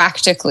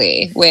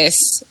practically with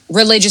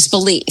religious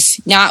belief,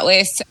 not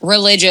with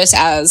religious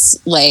as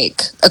a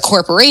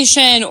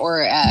corporation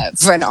or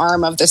for an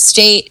arm of the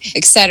state,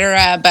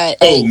 etc. But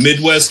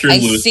Midwestern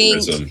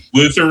Lutheranism.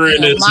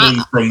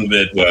 Lutheranism from the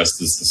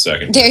Midwest is the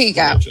second. There you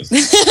go.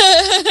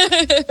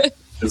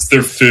 It's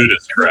their food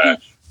is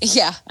trash.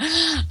 Yeah.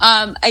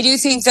 I do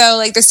think,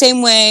 though, the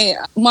same way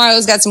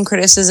Marlo's got some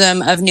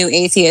criticism of New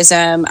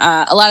Atheism,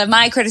 a lot of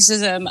my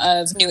criticism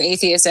of New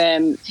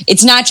Atheism,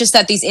 it's not just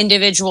that these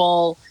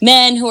individual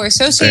men who are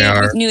associated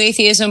with New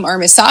Atheism are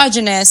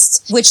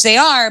misogynists, which they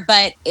are,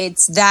 but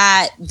it's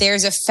that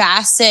there's a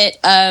facet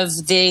of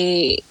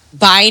the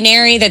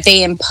binary that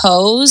they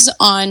impose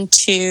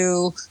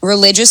onto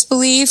religious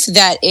belief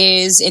that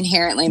is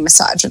inherently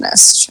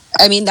misogynist.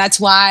 I mean, that's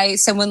why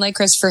someone like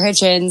Christopher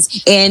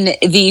Hitchens in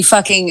the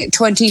fucking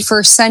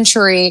 21st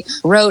century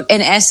wrote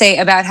an essay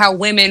about how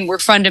women were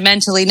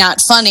fundamentally not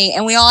funny,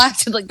 and we all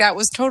acted like that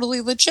was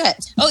totally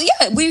legit. Oh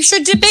yeah, we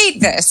should debate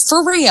this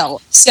for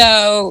real.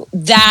 So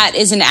that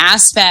is an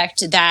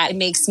aspect that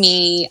makes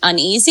me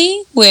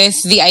uneasy with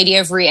the idea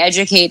of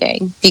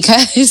re-educating,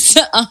 because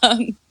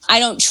I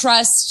don't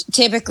trust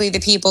typically the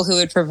people who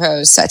would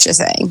propose such a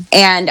thing.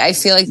 And I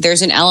feel like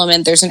there's an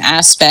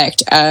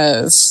aspect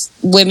of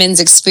women's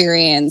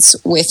experience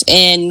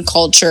within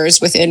cultures,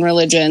 within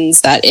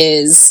religions, that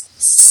is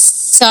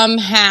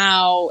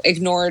somehow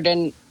ignored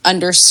and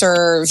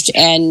underserved.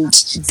 And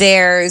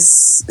there's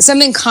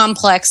something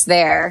complex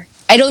there.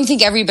 I don't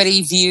think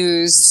everybody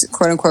views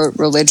quote unquote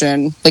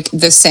religion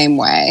the same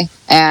way.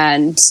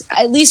 And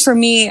at least for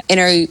me, in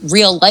a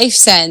real life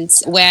sense,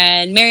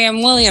 when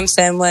Marianne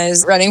Williamson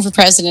was running for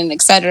president,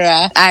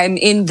 etc., I'm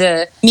in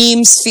the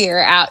meme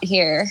sphere out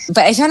here.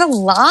 But I found a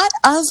lot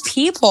of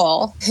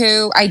people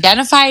who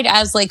identified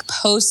as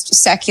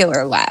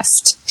post-secular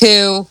left,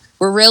 who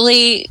were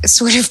really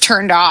sort of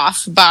turned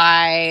off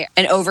by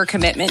an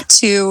overcommitment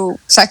to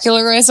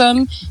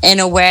secularism in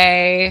a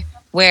way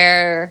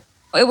where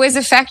it was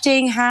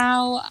affecting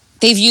how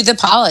they view the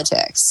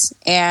politics.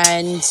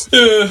 And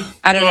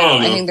I don't know.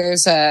 I think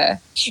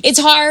it's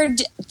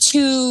hard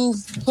to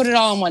put it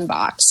all in one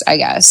box, I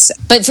guess.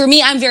 But for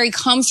me, I'm very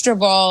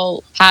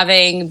comfortable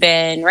having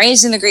been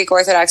raised in the Greek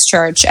Orthodox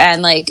Church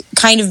and like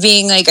kind of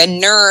being like a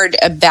nerd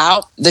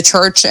about the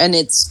church and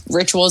its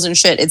rituals and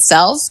shit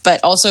itself,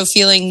 but also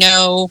feeling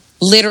no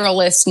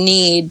literalist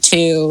need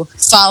to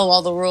follow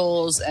all the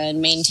rules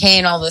and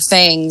maintain all the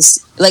things.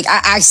 Like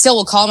I still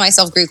will call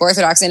myself Greek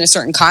Orthodox in a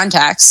certain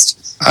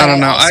context. I don't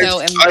know.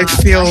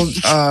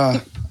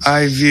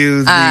 I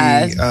view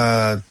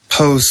the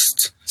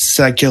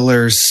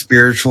post-secular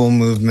spiritual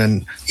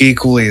movement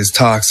equally as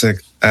toxic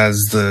as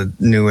the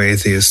new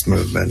atheist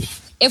movement.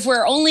 If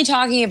we're only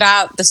talking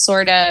about the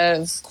sort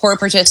of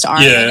corporatist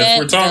arm of it, if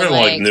we're talking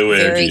like new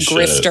age very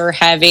grifter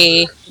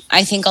heavy,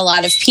 I think a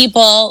lot of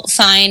people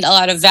find a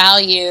lot of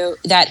value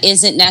that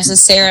isn't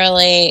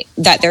necessarily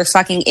that they're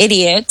fucking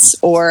idiots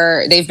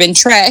or they've been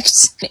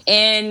tricked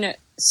in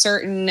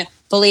certain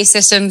belief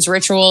systems,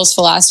 rituals,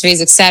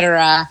 philosophies,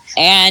 etc.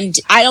 And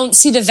I don't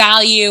see the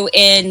value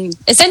in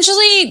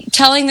essentially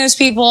telling those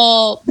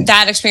people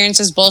that experience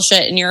is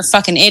bullshit and you're a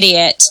fucking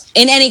idiot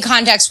in any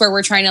context where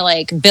we're trying to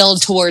like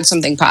build towards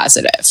something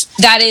positive.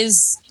 That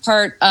is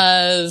part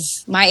of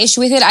my issue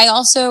with it. I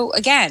also,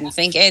 again,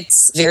 think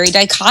it's very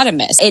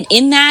dichotomous. And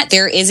in that,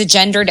 there is a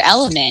gendered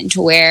element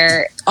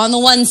where on the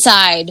one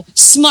side,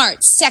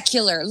 smart,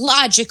 secular,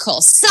 logical,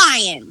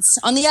 science.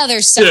 On the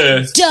other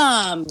side,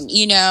 dumb,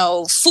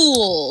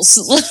 fools,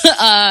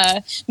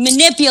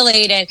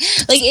 manipulated.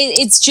 Like,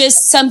 it's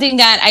just something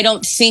that I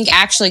don't think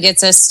actually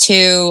gets us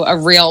to a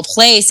real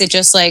place. It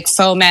just like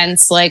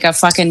foments like a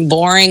fucking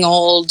boring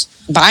old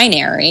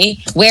binary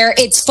where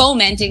it's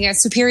fomenting a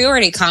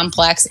superiority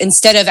complex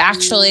instead of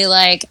actually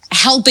like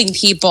helping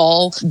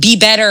people be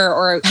better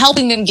or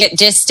helping them get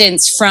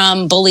distance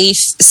from belief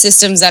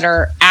systems that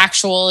are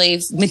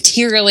actually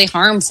materially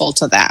harmful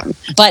to them.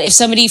 But if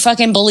somebody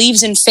fucking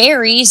believes in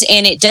fairies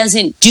and it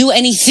doesn't do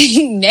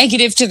anything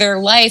negative to their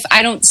life,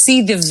 I don't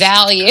see the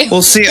value.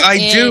 Well, see, I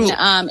do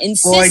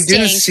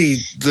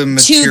see the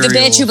material to the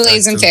bitch who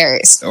believes in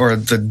fairies, or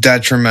the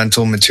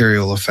detrimental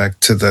material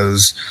effect to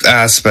those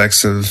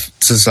aspects of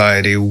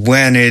society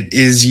when it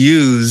is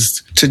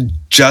used to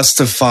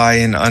justify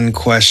an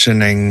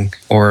unquestioning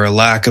or a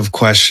lack of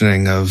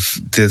questioning of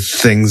the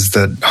things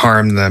that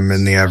harm them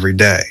in the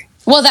everyday.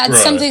 Well,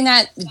 that's something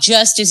that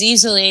just as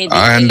easily.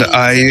 And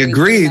I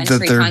agree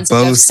that they're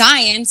both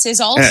science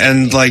is also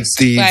and like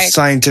the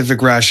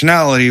scientific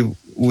rationality,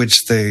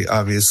 which they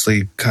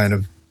obviously kind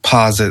of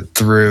posit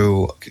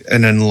through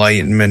an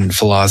Enlightenment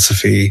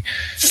philosophy,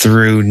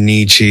 through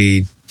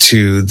Nietzsche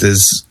to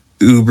this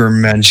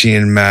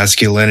Ubermenchian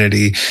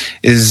masculinity,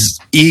 is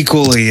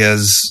equally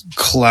as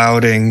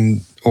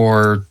clouding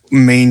or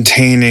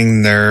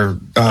maintaining their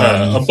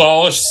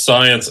abolish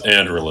science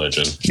and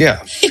religion.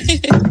 Yeah.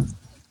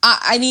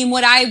 I mean,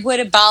 what I would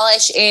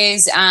abolish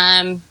is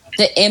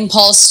the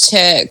impulse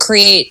to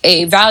create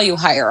a value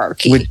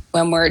hierarchy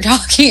when we're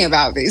talking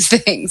about these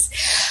things.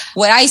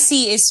 What I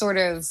see is sort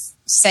of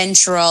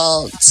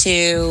central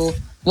to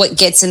what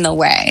gets in the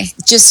way.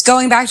 Just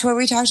going back to what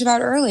we talked about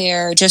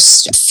earlier,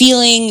 just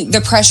feeling the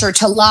pressure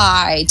to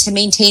lie, to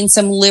maintain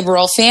some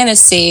liberal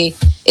fantasy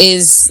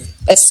is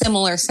a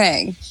similar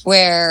thing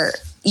where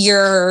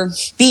you're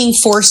being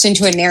forced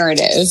into a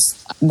narrative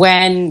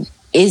when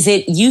is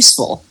it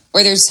useful?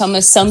 Or there's some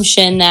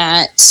assumption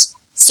that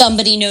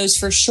somebody knows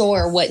for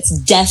sure what's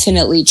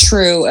definitely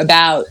true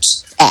about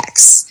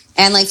X.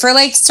 And like for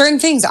like certain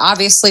things,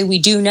 obviously we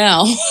do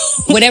know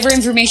whatever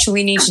information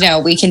we need to know,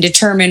 we can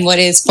determine what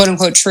is quote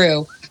unquote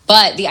true.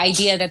 But the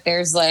idea that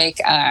there's like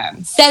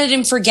set it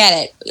and forget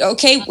it.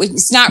 Okay,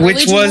 it's not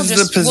religion. Which was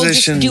the position we'll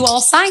just do all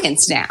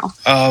science now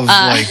of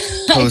like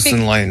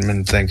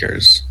post-Enlightenment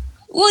thinkers.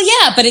 Well,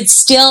 yeah, but it's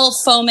still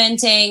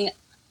fomenting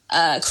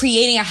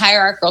creating a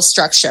hierarchical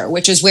structure,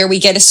 which is where we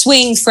get a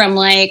swing from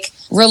like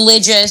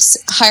religious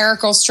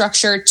hierarchical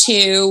structure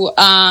to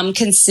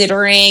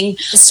considering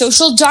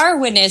social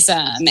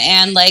Darwinism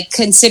and like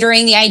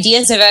considering the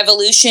ideas of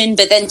evolution,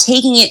 but then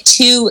taking it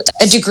to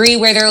a degree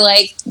where they're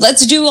like,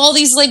 let's do all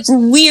these like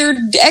weird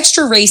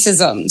extra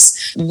racisms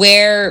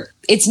where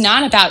it's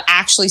not about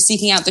actually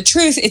seeking out the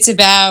truth. It's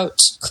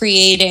about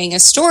creating a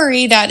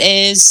story that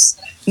is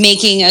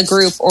making a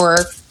group or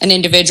an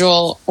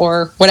individual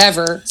or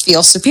whatever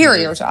feel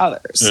superior to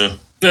others.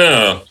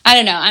 Yeah. I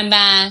don't know.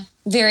 I'm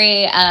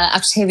very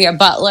Octavia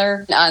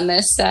Butler on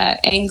this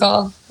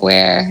angle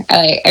where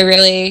I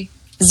really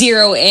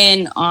zero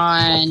in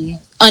on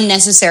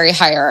unnecessary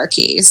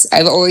hierarchies.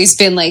 I've always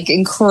been like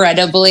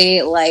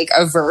incredibly like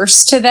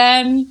averse to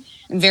them,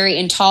 very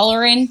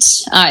intolerant.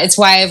 It's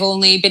why I've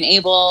only been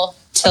able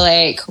to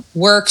like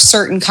work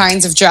certain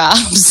kinds of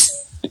jobs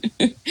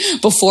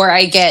before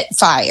I get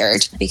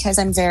fired, because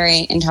I'm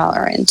very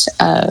intolerant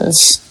of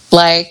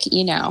like,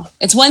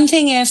 it's one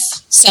thing if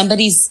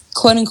somebody's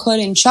quote unquote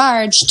in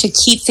charge to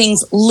keep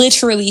things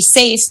literally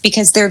safe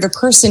because they're the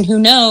person who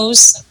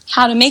knows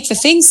how to make the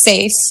things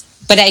safe.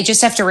 but I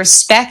just have to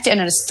respect an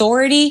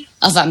authority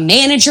of a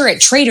manager at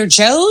Trader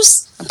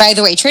Joe's. By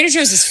the way, Trader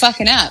Joe's is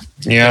fucking up.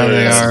 Yeah,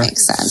 they are.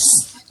 Makes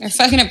sense. They're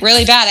fucking up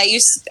really bad.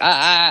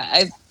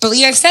 I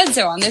believe I've said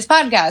so on this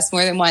podcast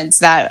more than once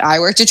that I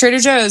worked at Trader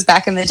Joe's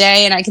back in the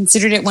day, and I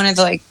considered it one of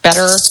the like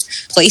better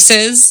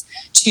places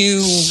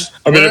to.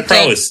 I mean, it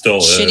probably still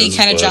is shitty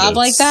kind of job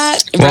like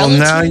that. Well,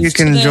 now you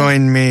can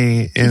join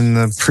me in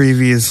the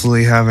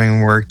previously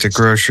having worked at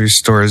grocery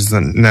stores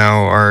that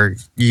now are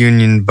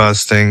union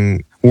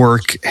busting,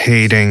 work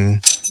hating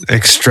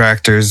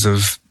extractors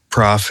of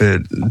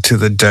profit to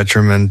the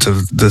detriment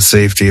of the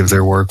safety of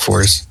their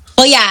workforce.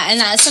 Well, yeah, and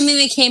that's something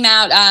that came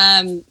out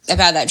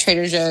about that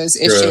Trader Joe's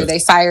issue. Right. They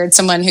fired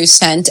someone who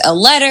sent a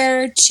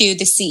letter to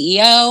the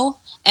CEO,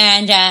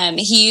 and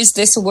he used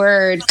this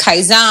word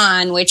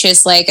kaizen, which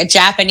is like a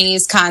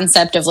Japanese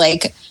concept of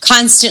like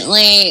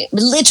constantly,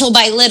 little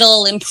by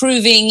little,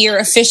 improving your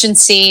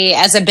efficiency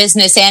as a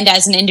business and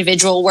as an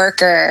individual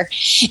worker.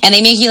 And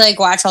they make you like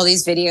watch all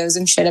these videos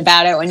and shit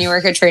about it when you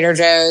work at Trader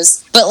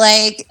Joe's. But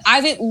like,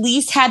 I've at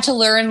least had to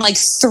learn like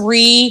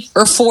 3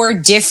 or 4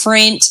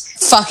 different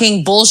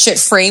fucking bullshit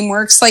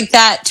frameworks like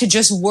that to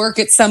just work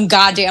at some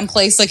goddamn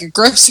place like a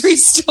grocery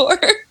store.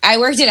 I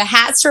worked at a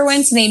hat store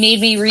once and they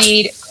made me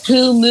read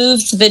Who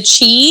Moved the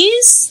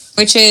Cheese,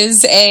 which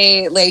is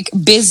a like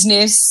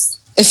business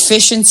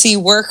efficiency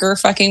worker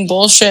fucking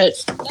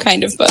bullshit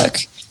kind of book.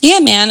 Yeah,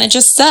 man, it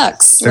just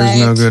sucks. There's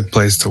no good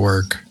place to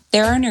work.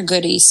 There are no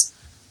goodies.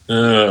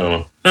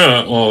 Oh,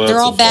 well, that's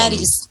they're all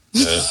baddies.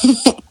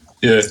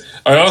 Yeah,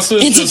 I also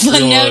it's just a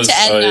fun realized note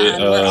to end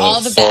on. We're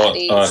all the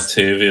baddies.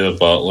 Octavia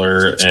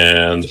Butler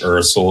and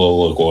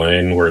Ursula Le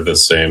Guin were the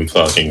same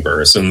fucking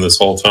person this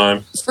whole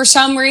time. For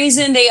some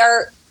reason,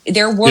 their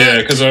work.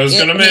 Yeah, because I was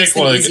going to make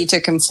like easy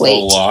to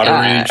conflate a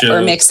lottery joke,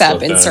 or mix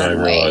up in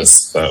certain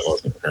ways. That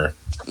wasn't her.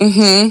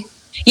 Mm-hmm.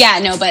 Yeah,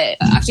 no,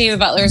 but Octavia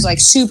Butler is like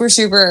super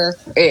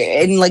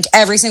in like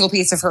every single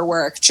piece of her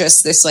work,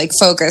 just this like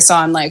focus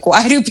on like,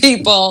 why do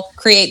people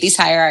create these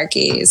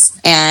hierarchies?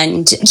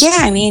 And yeah,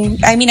 I mean,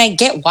 I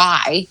get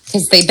why,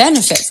 because they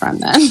benefit from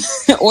them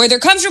or they're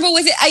comfortable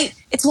with it.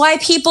 It's why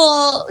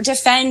people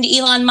defend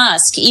Elon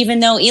Musk, even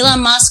though Elon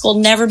Musk will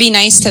never be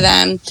nice to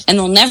them and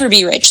they'll never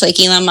be rich like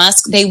Elon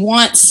Musk. They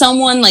want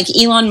someone like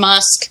Elon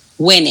Musk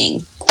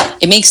winning.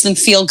 It makes them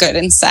feel good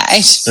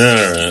inside.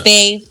 Right.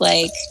 They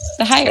like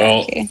the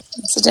hierarchy.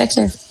 It's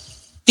addictive.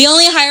 The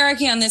only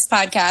hierarchy on this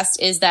podcast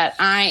is that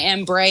I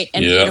am bright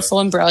and beautiful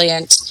and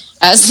brilliant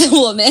as the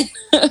woman.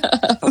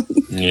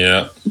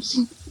 Yeah.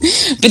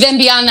 But then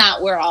beyond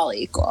that, we're all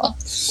equal.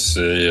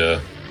 See ya.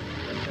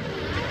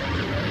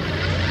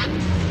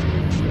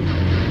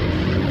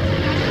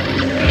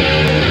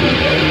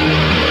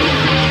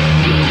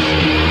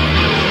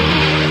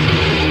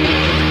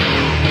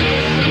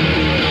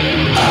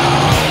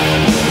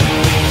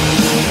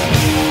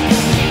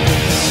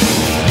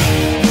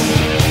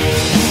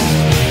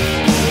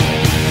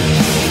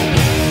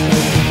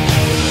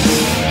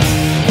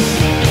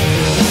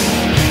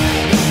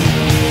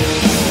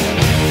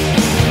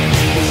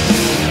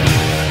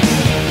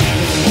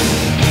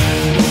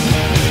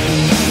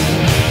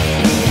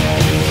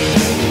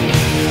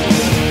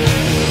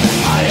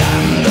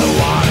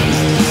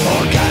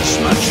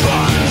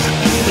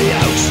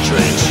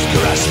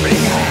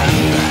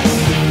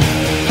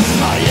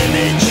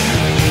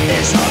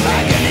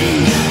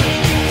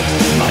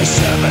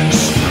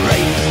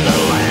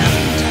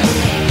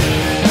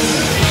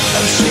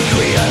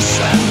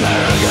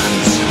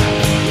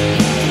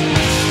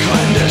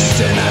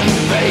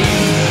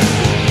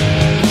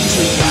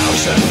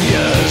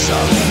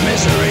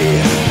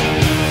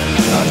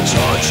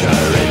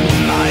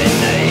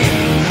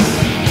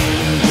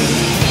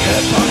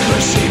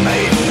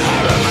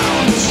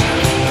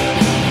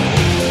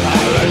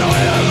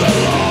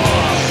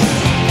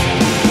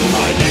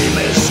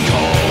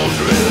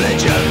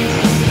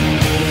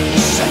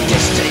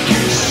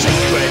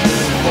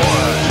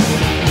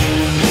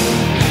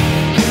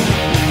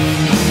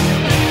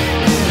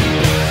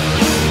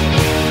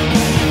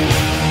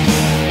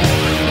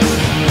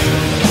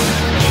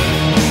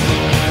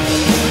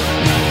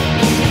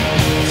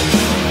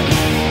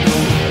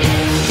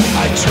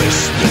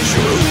 Twist